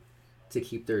facade to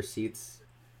keep their seats.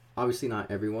 Obviously, not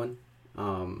everyone,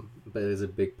 but it is a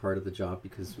big part of the job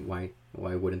because why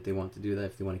wouldn't they want to do that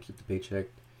if they want to keep the paycheck?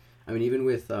 I mean, even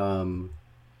with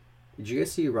did you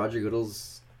guys see Roger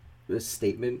Goodell's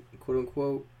statement, quote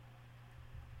unquote?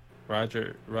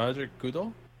 Roger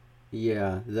Goodell?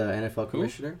 Yeah, the NFL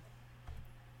commissioner,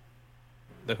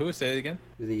 The who? Say it again?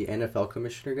 the NFL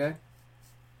commissioner guy.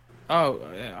 Oh,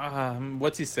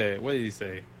 what's he say? What did he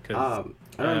say? Because I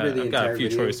don't remember the I've got entire a few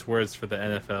video. choice words for the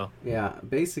NFL. Yeah,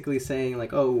 basically saying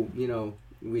like, oh,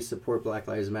 we support Black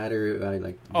Lives Matter.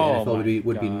 Like the Oh NFL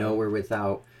would be my God. nowhere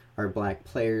without our black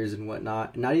players and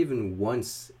whatnot. Not even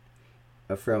once,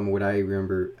 from what I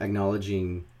remember,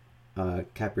 acknowledging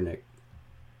Kaepernick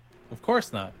Of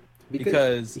course not. because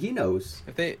Because he knows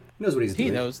if they what he's he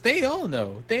doing. knows. They all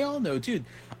know. They all know, dude.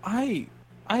 I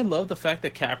love the fact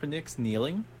that Kaepernick's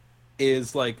kneeling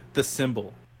is like the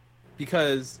symbol,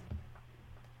 because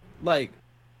like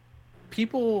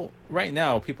people right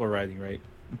now, people are rioting, right?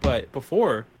 But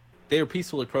before, they were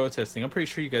peacefully protesting. I'm pretty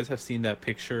sure you guys have seen that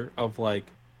picture of like,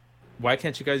 why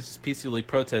can't you guys just peacefully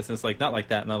protest? And it's like, not like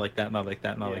that, not like that, not like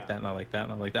that, not like Yeah. that, not like that,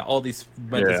 not like that. All these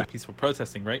methods Yeah. of peaceful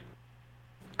protesting, right?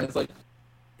 And it's like,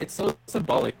 it's so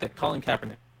symbolic that Colin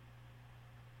Kaepernick,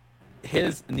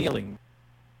 his kneeling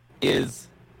is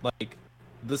like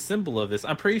the symbol of this.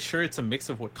 I'm pretty sure it's a mix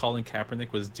of what Colin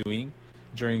Kaepernick was doing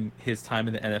during his time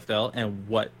in the NFL and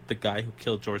what the guy who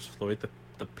killed George Floyd,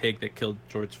 the pig that killed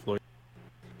George Floyd,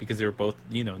 because they were both,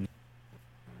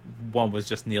 one was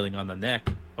just kneeling on the neck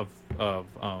of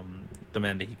the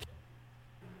man that he killed.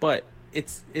 But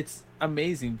it's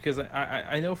amazing because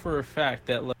I know for a fact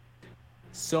that like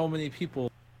so many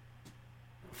people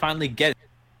finally get it.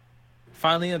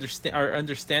 Finally are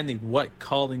understanding what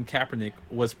Colin Kaepernick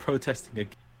was protesting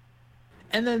against.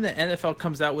 And then the NFL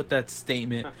comes out with that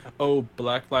statement, oh,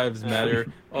 Black Lives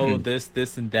Matter, oh,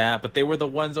 this, and that. But they were the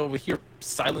ones over here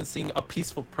silencing a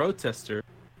peaceful protester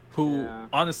who, Yeah.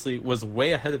 honestly, was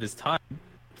way ahead of his time.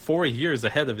 4 years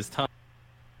ahead of his time.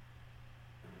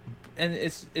 And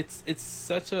it's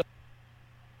such a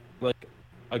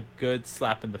good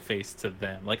slap in the face to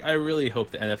them. Like, I really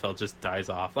hope the NFL just dies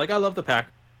off. Like, I love the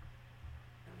Packers.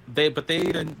 The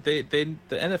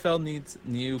NFL needs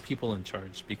new people in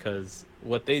charge because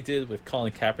what they did with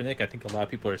Colin Kaepernick, I think a lot of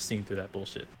people are seeing through that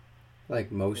bullshit.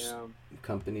 Like most Yeah.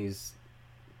 companies,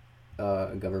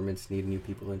 governments need new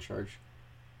people in charge.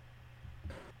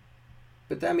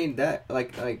 But I mean that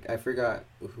like I forgot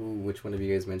which one of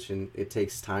you guys mentioned it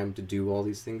takes time to do all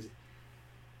these things.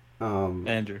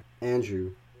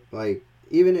 Andrew, like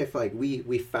even if like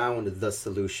we found the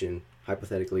solution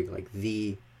hypothetically, like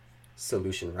the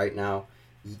solution right now,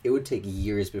 it would take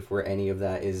years before any of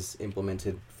that is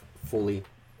implemented fully.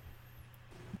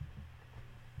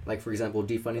 Like for example,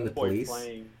 defunding the police,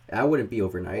 that wouldn't be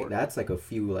overnight. That's like a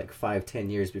few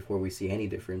 5-10 years before we see any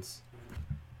difference.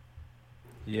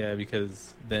 Yeah,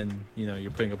 because then you're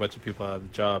putting a bunch of people out of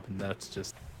the job, and that's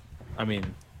just, I mean,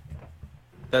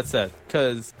 That's sad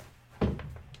because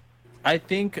I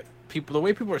think the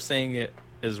way people are saying it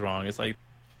is wrong. It's like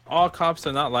all cops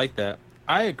are not like that.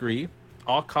 I agree.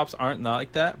 All cops aren't not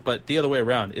like that, but the other way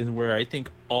around is where I think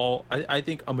I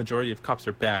think a majority of cops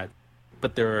are bad,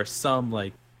 but there are some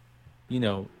like,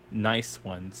 nice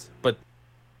ones. But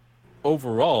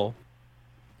overall,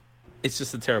 it's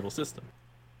just a terrible system.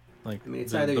 Like I mean,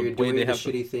 it's the, either the you're way doing they the have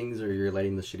shitty things or you're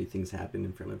letting the shitty things happen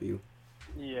in front of you.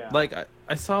 Yeah. like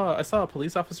I saw a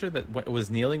police officer that was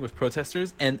kneeling with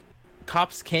protesters, and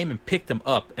cops came and picked him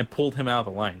up and pulled him out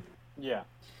of the line. Yeah.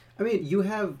 I mean, you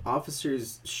have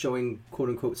officers showing quote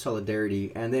unquote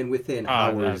solidarity, and then within No,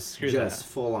 hours, screw just that.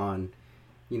 full on,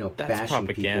 That's bashing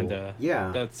propaganda. people.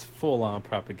 Yeah. That's full on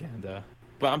propaganda.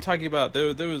 But I'm talking about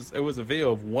it was a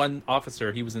video of one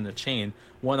officer. He was in a chain.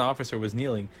 One officer was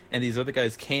kneeling, and these other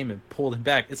guys came and pulled him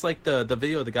back. It's like the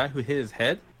video of the guy who hit his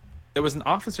head. There was an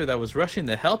officer that was rushing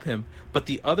to help him, but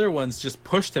the other ones just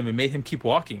pushed him and made him keep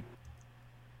walking.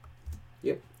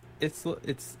 Yep. It's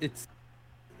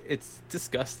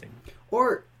disgusting.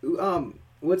 Or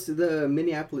what's the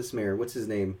Minneapolis mayor? What's his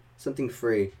name? Something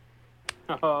Frey.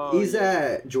 Oh, He's yeah.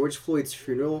 at George Floyd's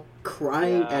funeral,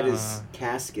 crying at his Yeah.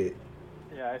 casket.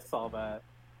 Yeah, I saw that.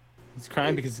 He's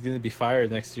crying because he's gonna be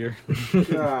fired next year.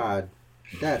 God,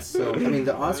 that's so. I mean,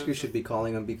 the Oscars should be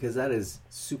calling him because that is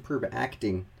superb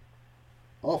acting.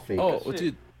 All fake. Oh, Shit.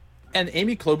 dude. And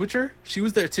Amy Klobuchar, she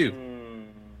was there too.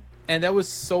 And that was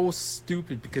so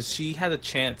stupid because she had a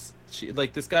chance.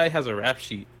 This guy has a rap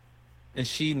sheet, and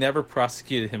she never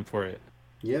prosecuted him for it.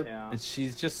 Yep. Yeah. And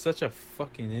she's just such a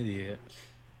fucking idiot.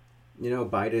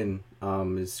 Biden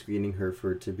is screening her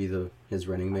to be his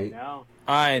running mate. Now,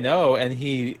 I know, and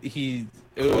he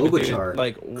Klobuchar.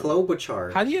 like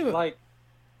Klobuchar. how do you like,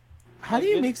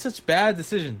 make such bad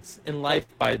decisions in life,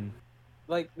 Biden?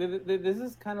 this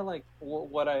is kind of like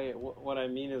what I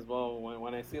mean as well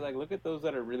when I see, like, look at those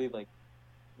that are really like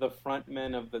the front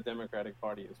men of the Democratic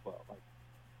Party as well.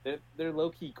 Like they're low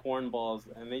key cornballs,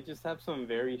 and they just have some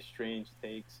very strange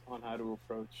takes on how to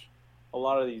approach a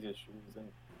lot of these issues. And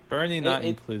Bernie not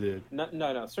included.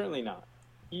 no, certainly not.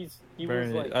 He Bernie,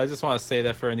 was like, I just want to say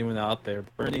that for anyone out there,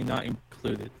 Bernie not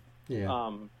included.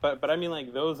 Yeah. but I mean,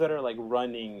 like, those that are like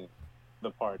running the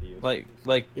party, Like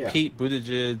Yeah. Pete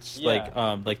Buttigieg,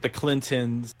 Yeah. like the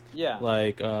Clintons, yeah,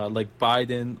 like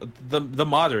Biden, the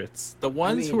moderates, the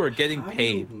ones who are getting how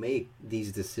paid. do you make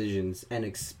these decisions and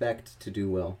expect to do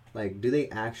well? Like, do they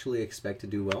actually expect to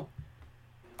do well?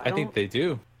 I think they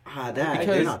do. They're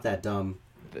Because- not that dumb.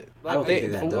 I don't They,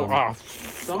 think they're that dumb.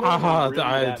 Some of them are really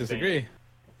I that disagree,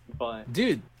 but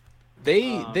dude.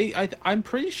 I'm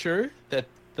pretty sure that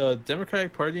the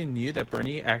Democratic Party knew that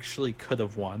Bernie actually could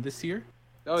have won this year.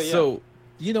 oh yeah, So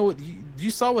you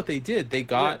saw what they did. They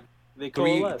got they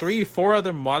coalesce. 4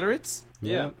 other moderates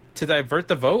Yeah. to divert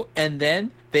the vote, and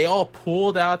then they all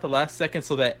pulled out at the last second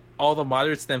so that all the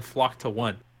moderates then flocked to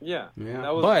one. Yeah. Yeah.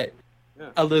 That was, But yeah.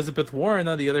 Elizabeth Warren,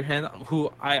 on the other hand,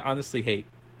 who I honestly hate,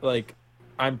 like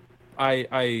I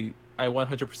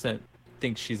 100%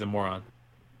 think she's a moron.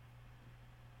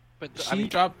 But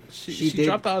She did-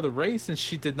 dropped out of the race, and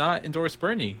she did not endorse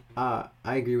Bernie. I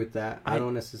agree with that. I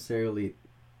don't necessarily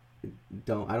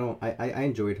I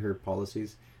enjoyed her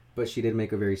policies, but she did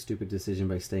make a very stupid decision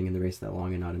by staying in the race that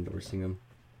long and not endorsing him.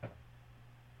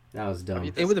 That was dumb. I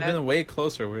mean, It would have been a way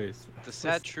closer race. the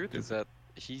sad truth is that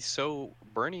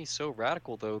Bernie's so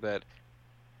radical though that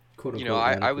Quote,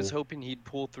 I unquote, was radical. hoping he'd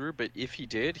pull through, but if he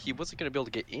did, he wasn't going to be able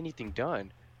to get anything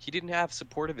done. He didn't have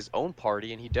support of his own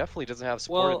party, and he definitely doesn't have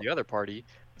support Well- of the other party.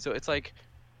 So it's like,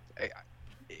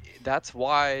 that's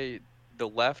why the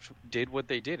left did what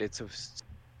they did. It's a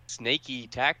snaky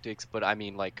tactics, but I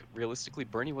mean, like, realistically,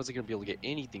 Bernie wasn't going to be able to get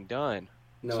anything done.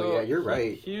 No, So, yeah, you're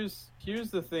right.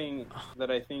 Here's the thing that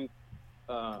I think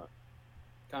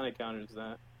kind of counters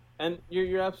that, and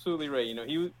you're absolutely right.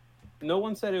 No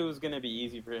one said it was going to be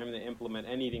easy for him to implement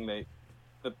anything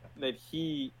that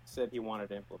he said he wanted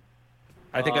to implement.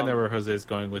 I think I know where Jose is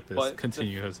going with this. But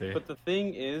Continue, Jose. But the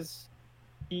thing is,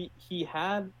 he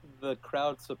had the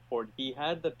crowd support. He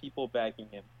had the people backing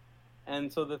him,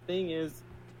 and so the thing is,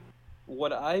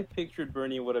 what I pictured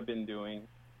Bernie would have been doing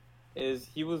is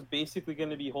he was basically going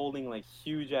to be holding like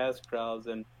huge ass crowds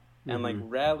and like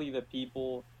rally the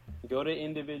people, go to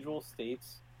individual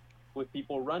states with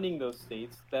people running those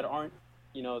states that aren't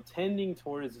tending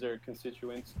towards their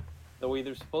constituents the way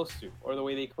they're supposed to or the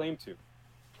way they claim to.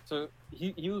 So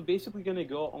he was basically going to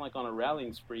go on a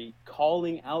rallying spree,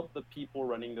 calling out the people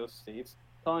running those states,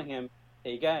 telling him,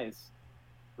 hey guys,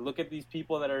 look at these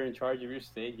people that are in charge of your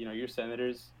state, your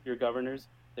senators, your governors,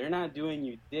 they're not doing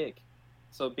you dick.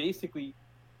 So basically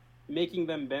making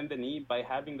them bend the knee by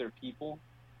having their people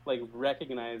like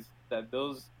recognize that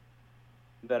those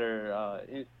that are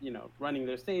running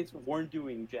their states weren't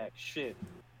doing jack shit.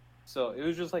 So it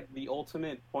was just like the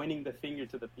ultimate pointing the finger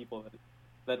to the people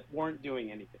that weren't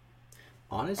doing anything,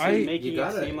 Honestly, you making it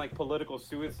gotta. seem like political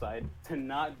suicide to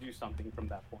not do something from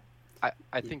that point.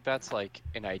 I think that's like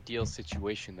an ideal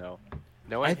situation though.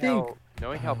 I think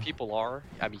Knowing how people are,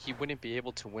 I mean, he wouldn't be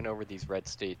able to win over these red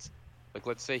states. Like,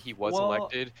 let's say he was Well-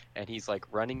 elected and he's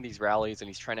like running these rallies and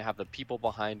he's trying to have the people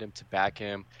behind him to back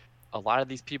him. A lot of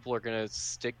these people are gonna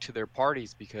stick to their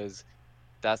parties because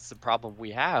that's the problem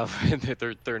we have.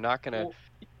 they're not gonna Well,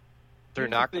 they're here's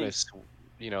the not gonna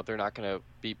thing. they're not gonna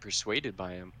be persuaded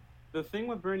by him. The thing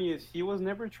with Bernie is he was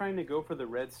never trying to go for the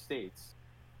red states.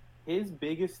 His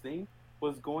biggest thing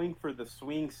was going for the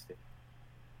swing state.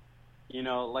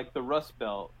 Like the Rust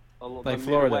Belt, Like the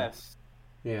Florida. Midwest.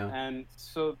 Yeah. And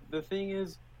so the thing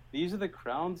is, these are the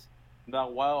crowns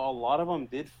that while a lot of them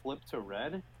did flip to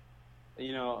red,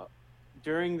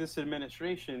 during this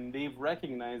administration, they've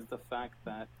recognized the fact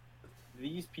that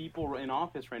these people in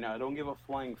office right now don't give a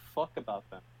flying fuck about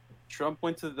them. Trump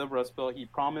went to the Rust Belt. He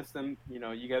promised them, you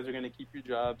guys are going to keep your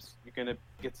jobs. You're going to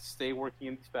get to stay working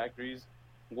in these factories.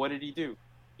 What did he do?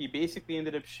 He basically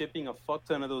ended up shipping a fuck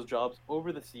ton of those jobs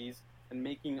over the seas and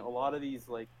making a lot of these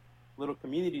like little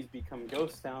communities become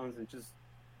ghost towns and just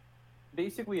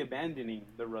basically abandoning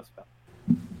the Rust Belt.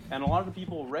 And a lot of the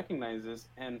people recognize this,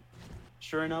 and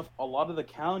sure enough, a lot of the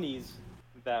counties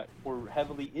that were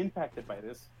heavily impacted by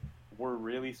this were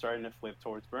really starting to flip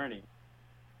towards Bernie.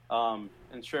 And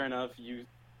sure enough,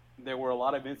 there were a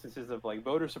lot of instances of like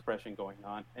voter suppression going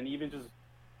on, and even just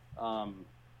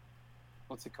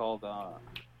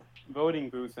voting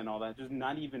booths and all that, just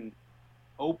not even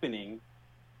opening,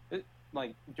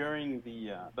 like during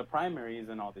the primaries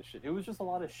and all this shit. It was just a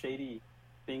lot of shady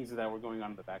things that were going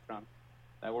on in the background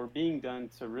that were being done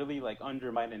to really like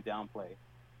undermine and downplay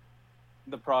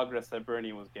the progress that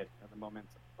Bernie was getting at the moment.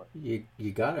 But You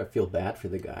gotta feel bad for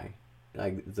the guy.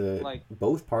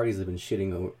 Both parties have been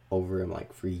shitting over him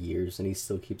like for years, and he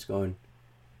still keeps going.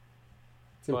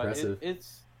 It's impressive.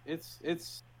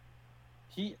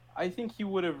 I think he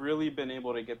would have really been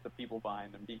able to get the people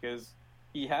behind him because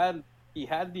he had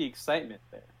the excitement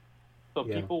there. So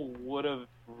Yeah. people would have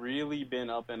really been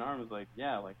up in arms, like,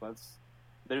 yeah, like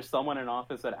there's someone in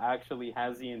office that actually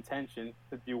has the intention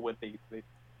to do what they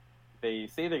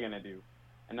say they're gonna do.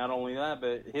 And not only that,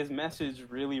 but his message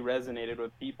really resonated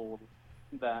with people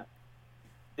that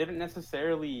didn't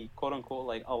necessarily, quote unquote,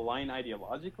 like align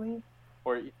ideologically,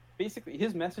 or basically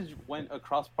his message went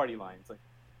across party lines. Like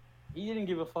he didn't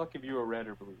give a fuck if you were red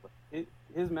or blue.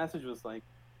 His message was like,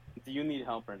 do you need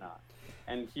help or not?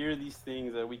 And here are these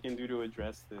things that we can do to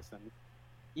address this. And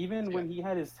even when he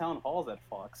had his town halls at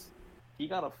Fox, he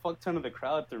got a fuck ton of the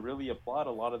crowd to really applaud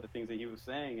a lot of the things that he was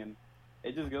saying. And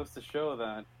it just goes to show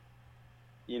that,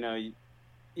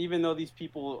 even though these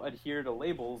people adhere to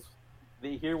labels,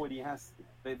 they hear what he has.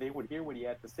 They would hear what he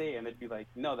had to say, and they'd be like,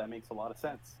 "No, that makes a lot of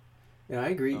sense." Yeah, I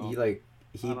agree. So,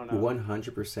 He I don't know.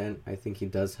 100%. I think he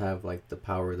does have like the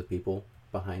power of the people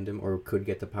behind him, or could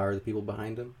get the power of the people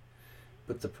behind him.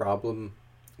 But the problem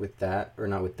with that, or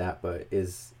not with that, but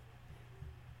is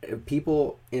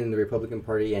people in the Republican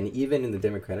Party and even in the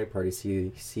Democratic Party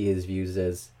see his views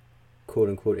as quote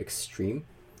unquote extreme.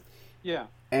 Yeah.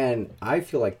 And I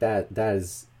feel like that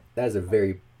is a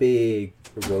very big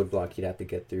roadblock he'd have to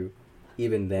get through,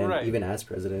 even then, Right. even as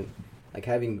president. Like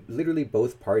having literally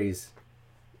both parties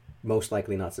most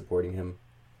likely not supporting him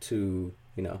to,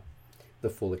 the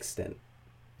full extent.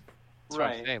 That's what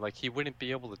I'm saying. Like he wouldn't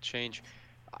be able to change.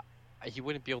 He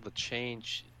wouldn't be able to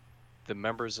change the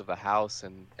members of the House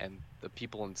and the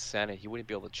people in the Senate. He wouldn't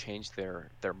be able to change their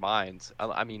minds.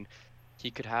 I mean,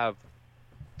 he could have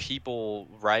people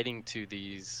writing to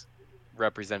these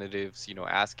representatives,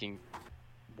 asking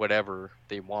whatever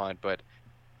they want. But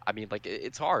I mean, like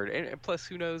it's hard. And plus,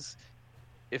 who knows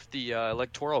if the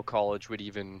Electoral College would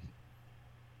even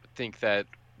think that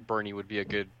Bernie would be a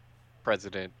good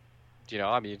president.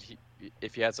 I mean,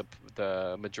 if he has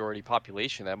the majority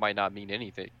population, that might not mean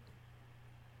anything.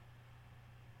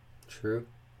 True.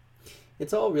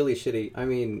 It's all really shitty. I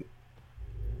mean,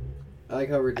 I like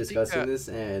how we're discussing this,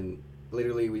 and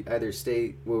literally we either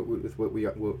stay with what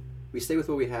we stay with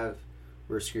what we have,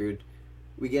 we're screwed.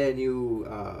 We get a new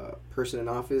person in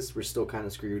office, we're still kind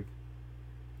of screwed.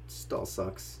 It still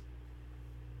sucks.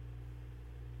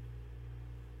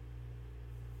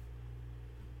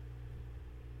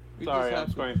 Sorry,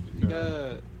 I'm going.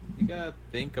 You gotta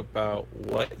think about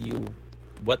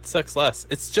what sucks less.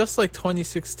 It's just like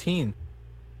 2016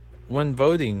 when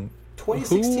voting.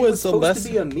 2016 Who was was the supposed less? to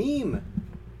be a meme.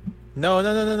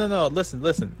 No.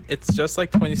 Listen. It's just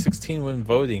like 2016 when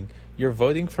voting. You're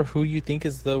voting for who you think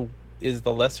is the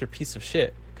lesser piece of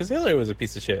shit. Because Hillary was a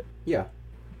piece of shit. Yeah.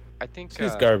 I think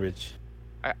She's garbage.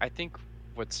 I think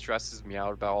what stresses me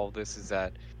out about all this is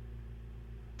that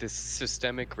this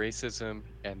systemic racism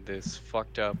and this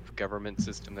fucked up government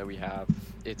system that we have,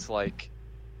 it's like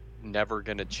never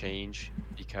gonna change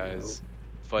because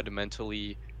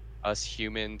fundamentally us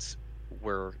humans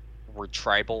we're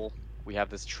tribal. We have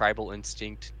this tribal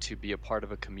instinct to be a part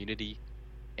of a community,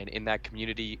 and in that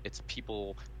community it's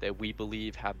people that we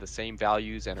believe have the same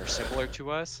values and are similar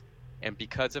to us, and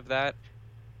because of that,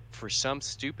 for some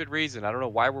stupid reason, I don't know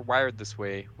why we're wired this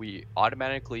way, we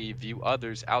automatically view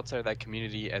others outside of that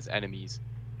community as enemies.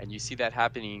 And you see that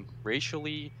happening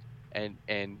racially and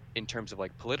in terms of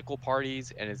like political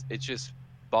parties, and it just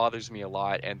bothers me a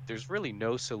lot. And there's really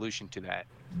no solution to that.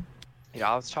 You know,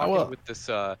 I was talking with this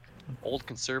old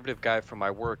conservative guy from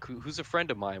my work who's a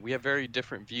friend of mine. We have very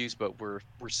different views, but we're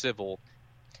civil.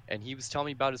 And he was telling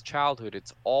me about his childhood.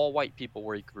 It's all white people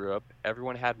where he grew up.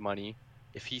 Everyone had money.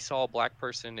 If he saw a black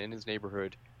person in his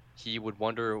neighborhood, he would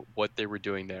wonder what they were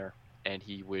doing there, and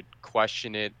he would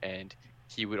question it, and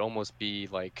he would almost be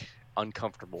like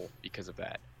uncomfortable because of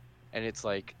that. And it's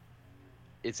like,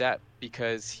 is that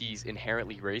because he's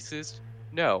inherently racist?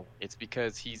 No, it's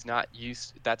because he's not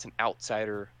used, that's an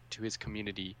outsider to his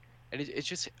community. And it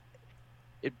just,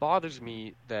 it bothers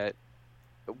me that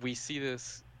we see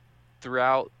this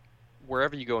throughout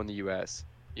wherever you go in the US.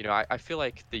 You know, I feel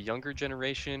like the younger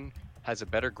generation has a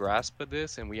better grasp of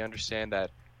this, and we understand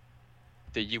that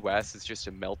the US is just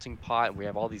a melting pot and we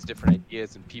have all these different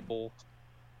ideas and people,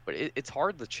 but it's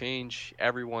hard to change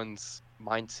everyone's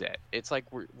mindset. It's like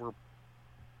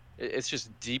it's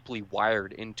just deeply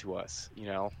wired into us, you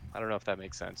know? I don't know if that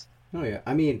makes sense. Oh yeah.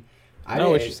 I mean,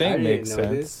 No, what you're saying makes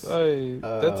sense.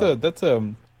 That's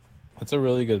a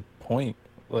really good point.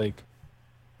 Like,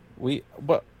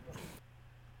 but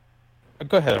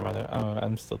go ahead, Armando.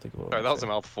 I'm still thinking about. Sorry, that was a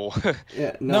mouthful.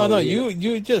 Yeah. No.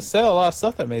 You just said a lot of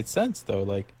stuff that made sense though.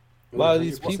 Like a lot of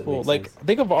these 100% people. makes Like sense.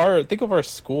 think of our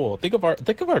school. Think of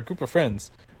our group of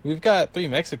friends. We've got 3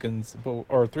 Mexicans,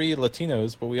 or 3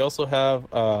 Latinos, but we also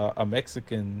have a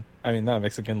Mexican. I mean, not a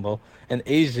Mexican, lol, an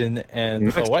Asian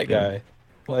and a white guy.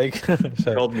 Like,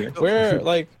 Called me. we're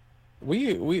like,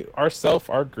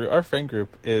 our friend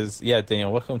group is, yeah,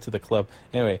 Daniel, welcome to the club.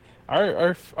 Anyway,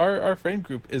 our friend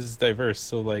group is diverse,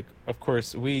 so like, of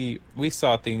course, we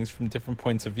saw things from different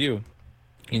points of view.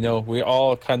 You know, we are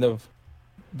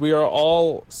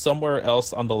all somewhere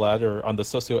else on the ladder, on the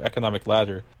socioeconomic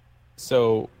ladder.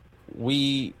 So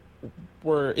we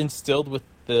were instilled with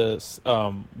this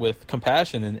with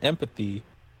compassion and empathy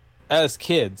as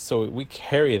kids, so we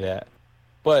carry that.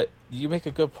 But you make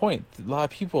a good point. A lot of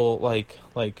people like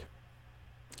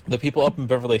the people up in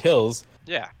Beverly Hills,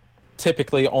 Yeah.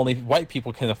 typically only white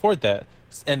people can afford that.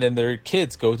 And then their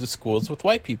kids go to schools with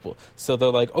white people. So they're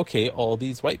like, okay, all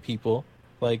these white people,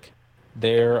 like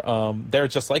they're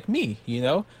just like me, you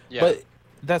know? Yeah. But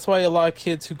that's why a lot of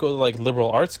kids who go to like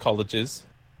liberal arts colleges,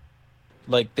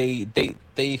 like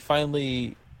they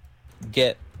finally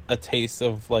get a taste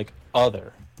of like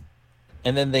other,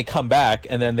 and then they come back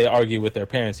and then they argue with their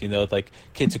parents, you know, like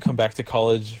kids who come back to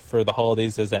college for the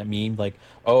holidays, does that mean like,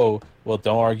 oh well,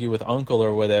 don't argue with uncle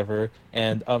or whatever?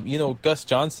 And you know, Gus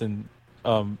Johnson,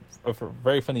 a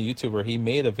very funny YouTuber, he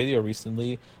made a video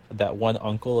recently that one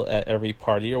uncle at every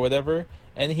party or whatever,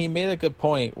 and he made a good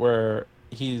point where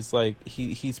he's like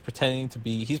he's pretending to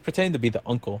be the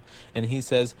uncle, and he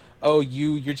says, oh,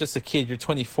 you're just a kid, you're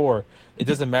 24, it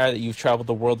doesn't matter that you've traveled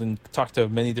the world and talked to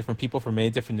many different people from many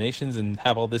different nations and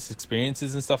have all this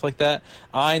experiences and stuff like that.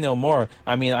 I know more.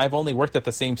 I mean, I've only worked at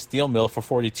the same steel mill for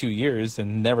 42 years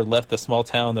and never left the small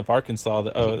town of Arkansas,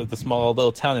 the small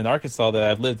little town in Arkansas that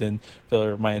I've lived in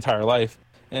for my entire life.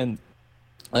 And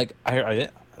like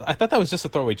I thought that was just a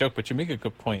throwaway joke, but you make a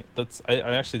good point. I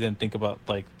actually didn't think about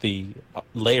like the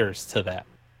layers to that.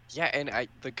 Yeah, and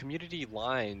the community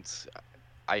lines,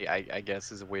 I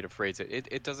guess is a way to phrase it.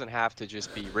 It doesn't have to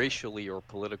just be racially or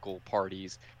political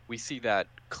parties. We see that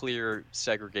clear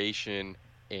segregation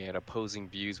and opposing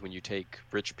views when you take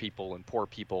rich people and poor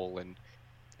people, and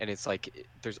it's like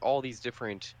there's all these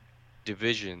different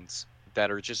divisions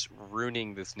that are just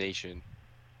ruining this nation.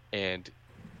 And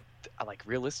like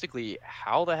realistically,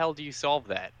 how the hell do you solve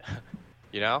that?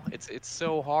 You know, it's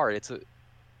so hard. It's a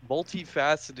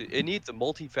multifaceted. It needs a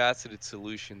multifaceted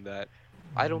solution that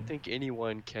I don't think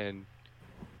anyone can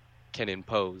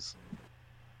impose.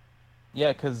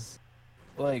 Yeah, because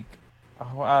like,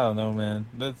 oh, I don't know, man.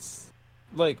 That's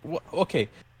like okay.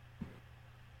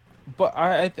 But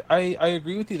I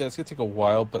agree with you that it's gonna take a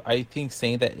while. But I think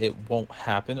saying that it won't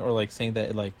happen, or like saying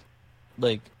that like,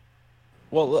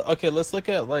 well, okay, let's look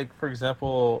at like for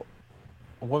example,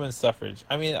 women's suffrage.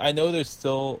 I mean, I know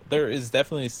there is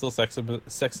definitely still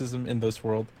sexism in this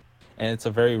world, and it's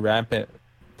a very rampant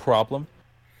problem.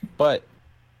 But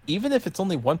even if it's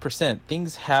only 1%,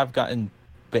 things have gotten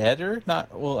better.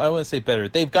 Not well, I wouldn't say better.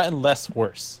 They've gotten less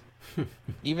worse.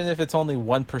 Even if it's only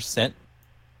 1%,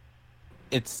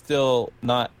 it's still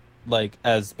not like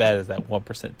as bad as that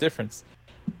 1% difference.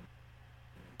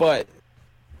 But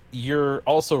you're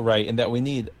also right in that we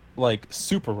need like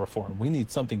super reform. We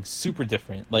need something super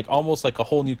different, like almost like a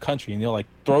whole new country, and like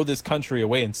throw this country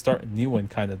away and start a new one,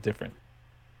 kind of different.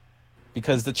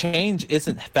 Because the change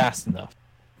isn't fast enough.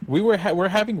 We're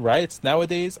having riots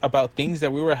nowadays about things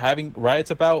that we were having riots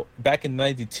about back in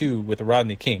 '92 with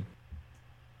Rodney King,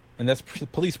 and that's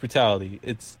police brutality.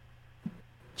 It's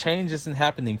change isn't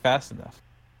happening fast enough,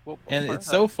 Well, and it's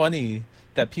so funny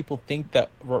that people think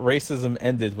that racism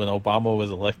ended when Obama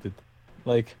was elected.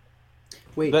 Like,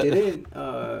 Wait, That- didn't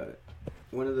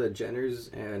one of the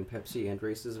Jenners and Pepsi end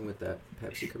racism with that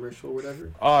Pepsi commercial or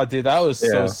whatever? oh, dude, that was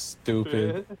so Yeah.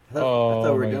 stupid. I thought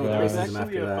we were my done with God. There's racism actually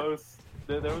after a that. post.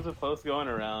 There was a post going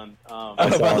around. I saw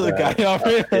About the that. guy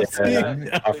offering Yeah,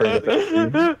 Pepsi.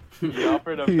 offered a He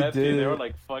offered a He Pepsi, did and they it. were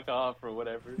like, "Fuck off" or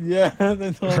whatever. Yeah,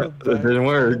 that's all That didn't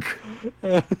work.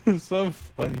 It's so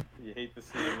funny. You hate to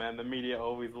see it, man. The media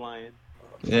always lying.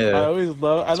 Yeah. I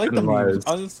like the Spin memes, lies.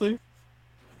 honestly.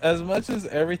 As much as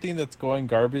everything that's going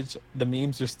garbage, the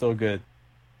memes are still good.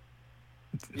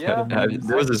 Yeah.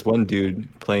 There was this one dude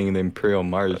playing the Imperial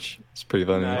March. It's pretty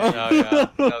funny. Nice. Oh, yeah.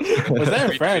 That was good. Was that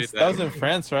in Retweeted France? that. That was in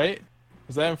France, right?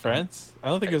 Was that in France? I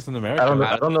don't think it was in America. I don't know.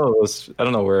 I don't know. I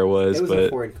don't know where it was, It was a but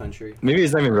foreign country. maybe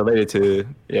it's not even related to.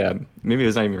 Yeah, maybe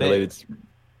it's not even They- related.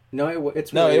 No,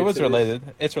 it's No, it related was to this. related.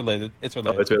 It's related. It's Oh,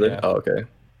 related. it's really. yeah. Oh, okay.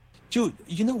 Dude,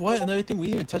 you know what? Another thing we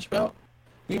didn't even touch about?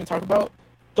 We didn't even talk about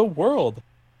the world.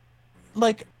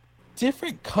 Like,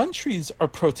 different countries are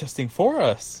protesting for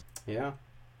us. Yeah.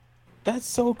 That's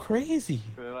so crazy.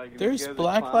 They're like, There's "You guys are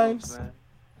Black clowns, Lives. man."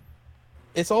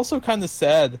 It's also kind of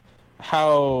sad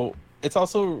how it's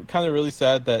also kind of really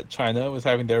sad that China was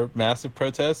having their massive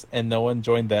protests and no one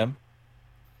joined them.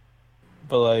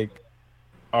 But like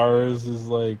ours is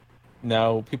like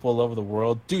now people all over the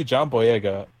world. Dude, John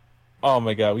Boyega. Oh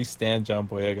my god, we stand John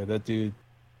Boyega. That dude,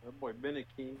 That boy been a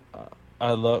king.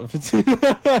 I love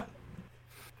it.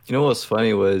 You know what's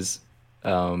funny was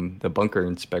the bunker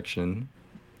inspection.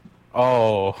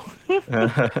 Oh,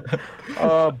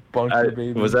 bunker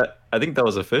baby. Was that? I think that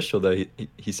was official. That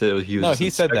he said he was. No, he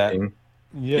said that. inspecting.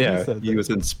 Yeah, Yeah, he said he was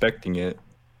inspecting it.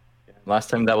 Last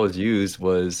time that was used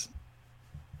was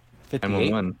 58.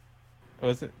 911.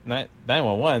 Was it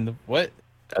 911? What?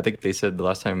 I think they said the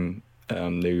last time they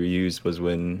were used was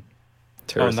when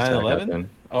terrorist attack 9/11? happened.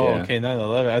 Oh, Yeah. okay,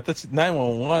 9/11. I thought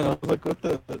 911. I was like, what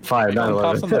the? Fine, Calling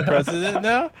cops on the 9/11. president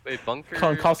now? Wait, bunker?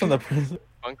 Calling cops on the president.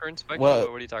 bunker inspection? What?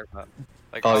 What are you talking about?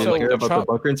 Like, Oh, you So, hear about Trump-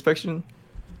 the bunker inspection?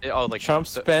 like Trump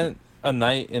the- spent a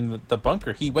night in the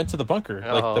bunker. He went to the bunker,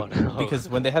 Oh, no. because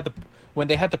when they had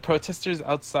the protesters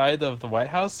outside of the White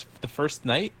House the first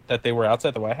night that they were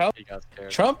outside the White House, He got scared.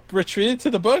 Trump retreated to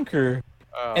the bunker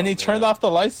Oh, and he man. turned off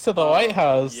the lights to the Oh, White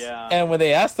House. yeah. And when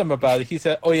they asked him about it, he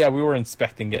said, "Oh yeah, we were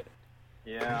inspecting it."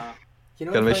 Yeah. You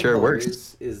know Gotta what make sure it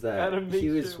works. is that Gotta make he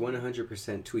was sure it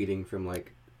 100% tweeting from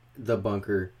like the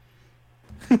bunker.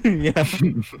 Yeah.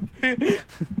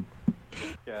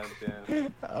 God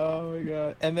damn. Oh my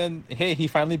god! And then, hey, he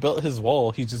finally built his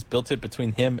wall. He just built it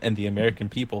between him and the American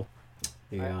people.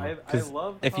 Yeah. I 'Cause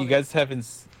love. If how you they- guys haven't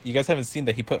seen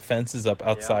that, he put fences up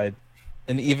outside,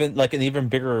 and even like an even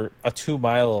bigger, a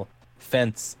 2-mile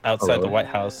fence outside the really? White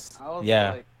House. I was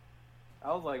Yeah. Like,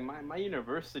 I was like, my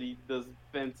university does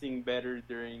fencing better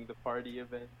during the party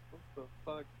event. What the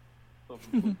fuck? Some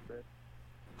bullshit.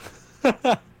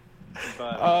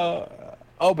 But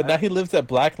But now he lives at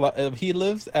he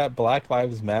lives at Black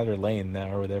Lives Matter Lane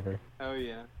now, or whatever. oh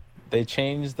yeah. They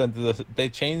changed they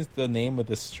changed the name of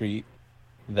the street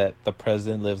that the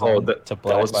president lives Oh, on that, to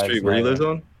Black that was the Lives street where he Matter. lives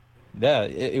on? Yeah,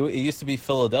 it used to be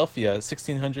Philadelphia,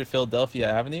 1600 Philadelphia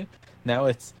Avenue. Now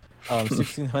it's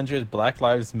 1600 Black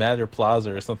Lives Matter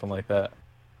Plaza or something like that.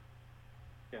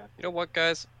 You know what,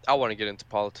 guys? I want to get into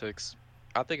politics.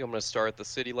 I think I'm going to start at the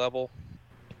city level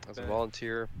as a Okay.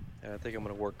 volunteer, and I think I'm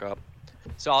going to work up.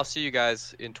 So I'll see you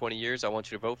guys in 20 years. I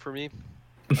want you to vote for me.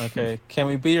 Okay, can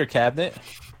we be your cabinet?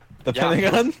 The Yeah.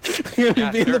 Pentagon? Can we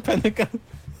Yeah, be in sure. the Pentagon?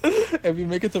 If you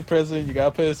make it to president, you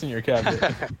gotta put us in your cabinet.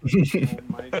 Oh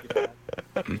my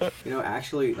god. You know,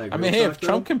 actually, like I mean, real hey, talk, if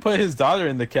Trump though, can put his daughter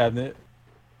in the cabinet,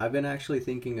 I've been actually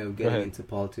thinking of Go getting ahead. into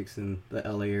politics in the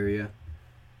LA area.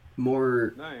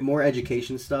 More Nice. more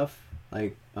education stuff,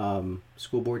 like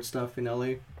school board stuff in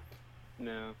LA.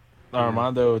 No.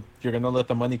 Armando, you're gonna let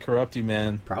the money corrupt you,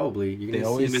 man. Probably you're They gonna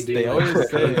always- see me they do always like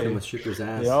cocaine say- from a stripper's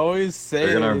ass. They always say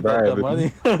They're gonna that the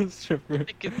bribe. money stripper. I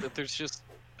think that there's just,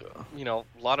 a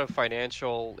lot of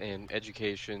financial and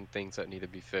education things that need to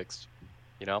be fixed.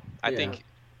 I Yeah. think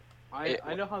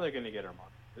I know how they're gonna get Armando.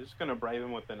 They're just gonna bribe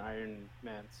him with an Iron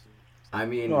Man suit. I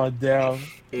mean, Oh damn!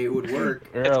 it would work.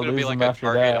 We're it's gonna gonna be lose like him a after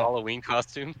Target that. Halloween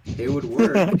costume. It would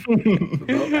work.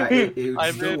 It would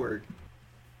I'm still in. work.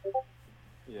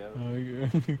 Yeah.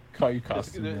 Call you It's-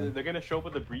 costume. They're, Man. they're gonna show up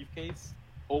with a briefcase,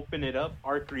 open it up,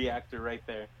 arc reactor right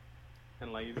there,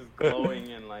 and like it's just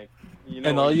glowing and like And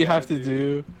what all you gotta have to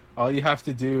do, all you have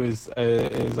to do is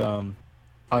Change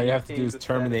the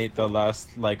terminate the last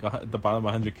the bottom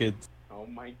 100 kids. Oh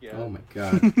my god. Oh my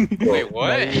god. Wait,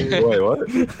 what? Wait, what?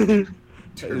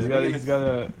 He's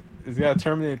gotta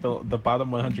terminate the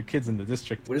bottom 100 kids in the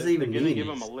district. What does that They're even gonna mean? give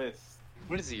him a list.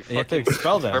 What is he? You have to Fucking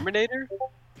expel them. Terminator?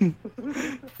 He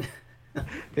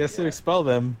has to expel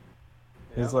them.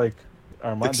 He's Yeah. like,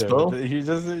 Armando, Expel? you're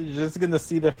just gonna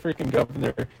see the freaking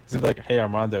governor. He's gonna be like, hey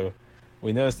Armando,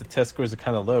 we noticed the test scores are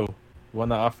kind of low. We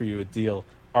want to offer you a deal,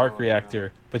 arc Oh,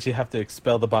 reactor, but you have to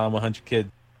expel the bottom 100 kids.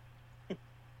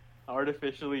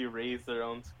 Artificially raise their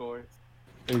own scores.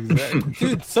 Exactly.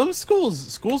 Dude, some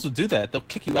schools will do that. They'll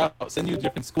kick you out, send you to a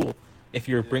different school if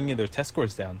you're bringing their test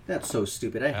scores down. That's so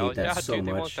stupid. I Hell hate that yeah, so dude,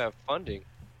 they want much. that funding.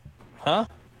 Huh?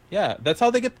 Yeah, that's how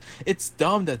they get. It's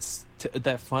dumb.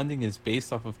 That funding is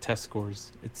based off of test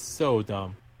scores. It's so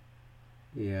dumb.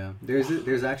 Yeah,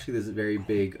 there's actually this very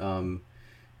big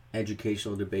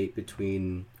educational debate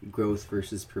between growth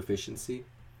versus proficiency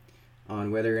on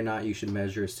whether or not you should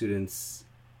measure students'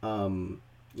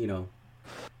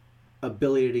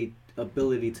 ability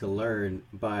to learn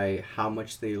by how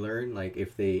much they learn, like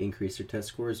if they increase their test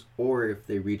scores or if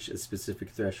they reach a specific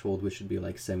threshold, which would be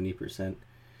like 70%.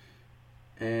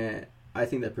 And I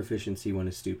think that proficiency one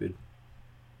is stupid.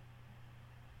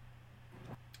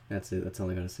 That's it. That's all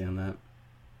I gotta say on that.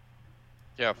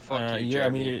 Yeah, fuck you, yeah, I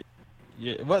Jeremy. mean,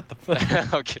 yeah, what the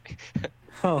fuck? Okay.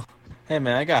 Oh, hey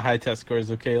man, I got high test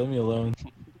scores. Okay, leave me alone.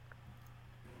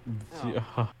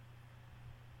 Oh.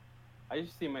 I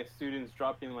just see my students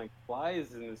dropping like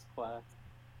flies in this class.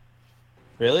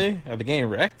 Really? Are they getting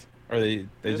wrecked? Or are they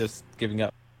Yes. just giving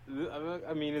up?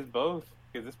 I mean, it's both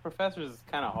because this professor is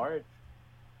kind of hard.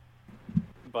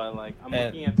 But like, I'm And-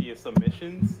 looking at the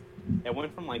submissions. It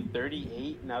went from like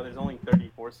 38. Now there's only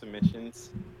 34 submissions.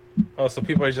 Oh, so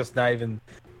people are just not even.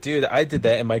 Dude, I did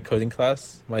that in my coding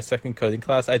class, my second coding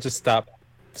class. I just stopped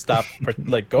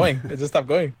like going. I just stopped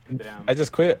going. Damn. I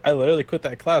just quit. I literally quit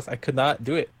that class. I could not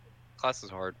do it. Class is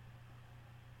hard.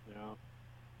 You know.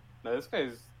 Now this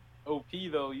guy's OP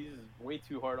though. He's way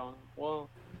too hard on him. Well,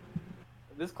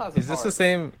 this class is Is this hard. the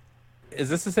same? Is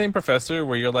this the same professor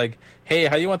where you're like, "Hey,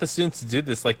 how do you want the students to do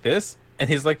this like this?" And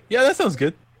he's like, "Yeah, that sounds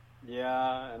good."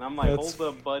 Yeah, and I'm like, That's-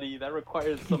 hold up, buddy. That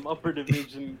requires some upper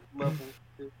division level.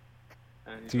 shit."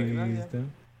 And he's like, "No, yeah." Jeez, dude.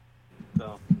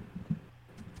 So,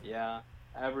 yeah,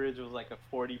 average was like a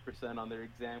 40% on their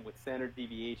exam with standard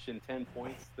deviation 10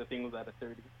 points. The thing was at a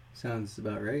 30. Sounds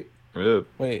about right. Yeah.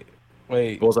 Wait.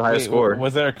 What was the highest score?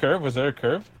 Was there a curve? Was there a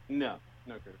curve? No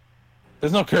curve.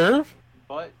 There's no curve.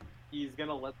 But he's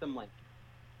gonna let them like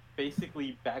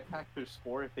basically backpack their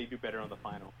score if they do better on the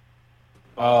final.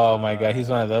 Oh my god, he's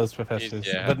one of those professors.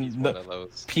 He's but one no- of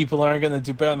those. people aren't gonna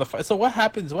do better on the final. So what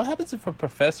happens? What happens if a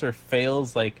professor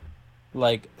fails like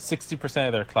 60%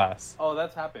 of their class? Oh,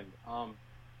 that's happened.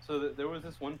 So there was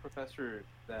this one professor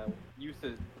that used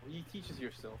to. He teaches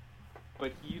yourself,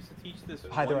 but he used to teach this.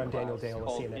 Hi there, one I'm Daniel class Dale with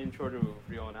called CNN. Intro to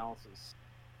Real Analysis.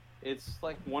 It's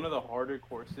like one of the harder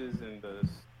courses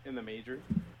in the major,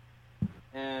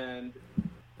 and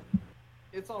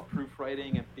it's all proof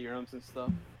writing and theorems and stuff.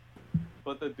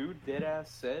 But the dude deadass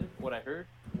said what I heard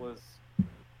was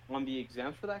on the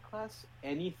exams for that class,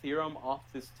 any theorem off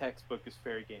this textbook is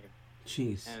fair game.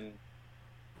 Jeez. And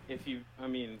if you,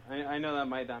 I know that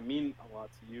might not mean a lot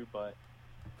to you, but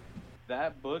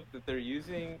that book that they're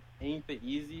using ain't the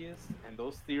easiest, and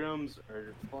those theorems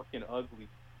are fucking ugly.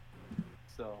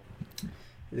 So,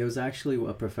 There was actually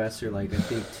a professor, like I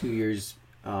think 2 years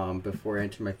before I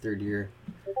entered my third year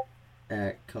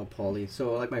at Cal Poly.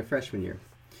 So like my freshman year,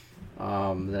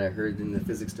 that I heard in the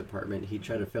physics department, he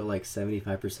tried to fail like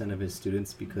 75% of his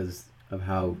students because of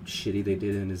how shitty they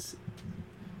did in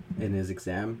his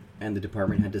exam, and the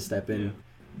department had to step in,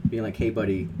 being like, "Hey,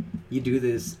 buddy, you do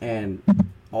this, and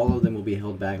all of them will be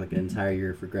held back like an entire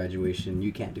year for graduation.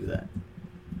 You can't do that."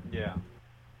 yeah.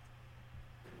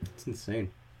 It's insane.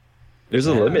 There's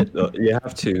a Yeah. limit. Though. You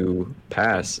have to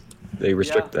pass. They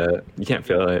restrict that. You can't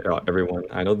fail everyone.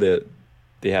 I know that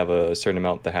they have a certain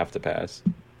amount they have to pass,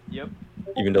 Yep.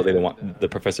 even though they don't want. The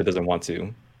professor doesn't want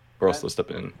to, or else they'll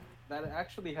step in. That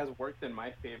actually has worked in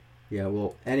my favor. Yeah,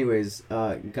 well, anyways,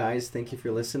 guys, thank you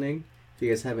for listening. If you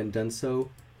guys haven't done so,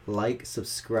 like,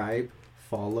 subscribe,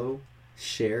 follow,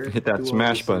 share. Hit that do all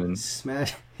smash these button.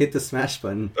 things. Hit the smash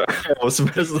button. Oh,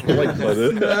 smash the like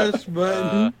button. Smash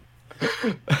button.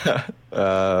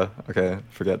 Okay,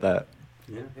 forget that.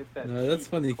 Yeah. Hit that No, that's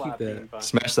cheek funny, keep clapping that. button.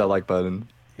 Smash that like button.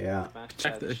 Yeah. Smash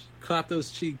Check that clap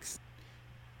those cheeks.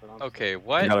 shit on. Okay, I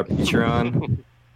what? got our Patreon.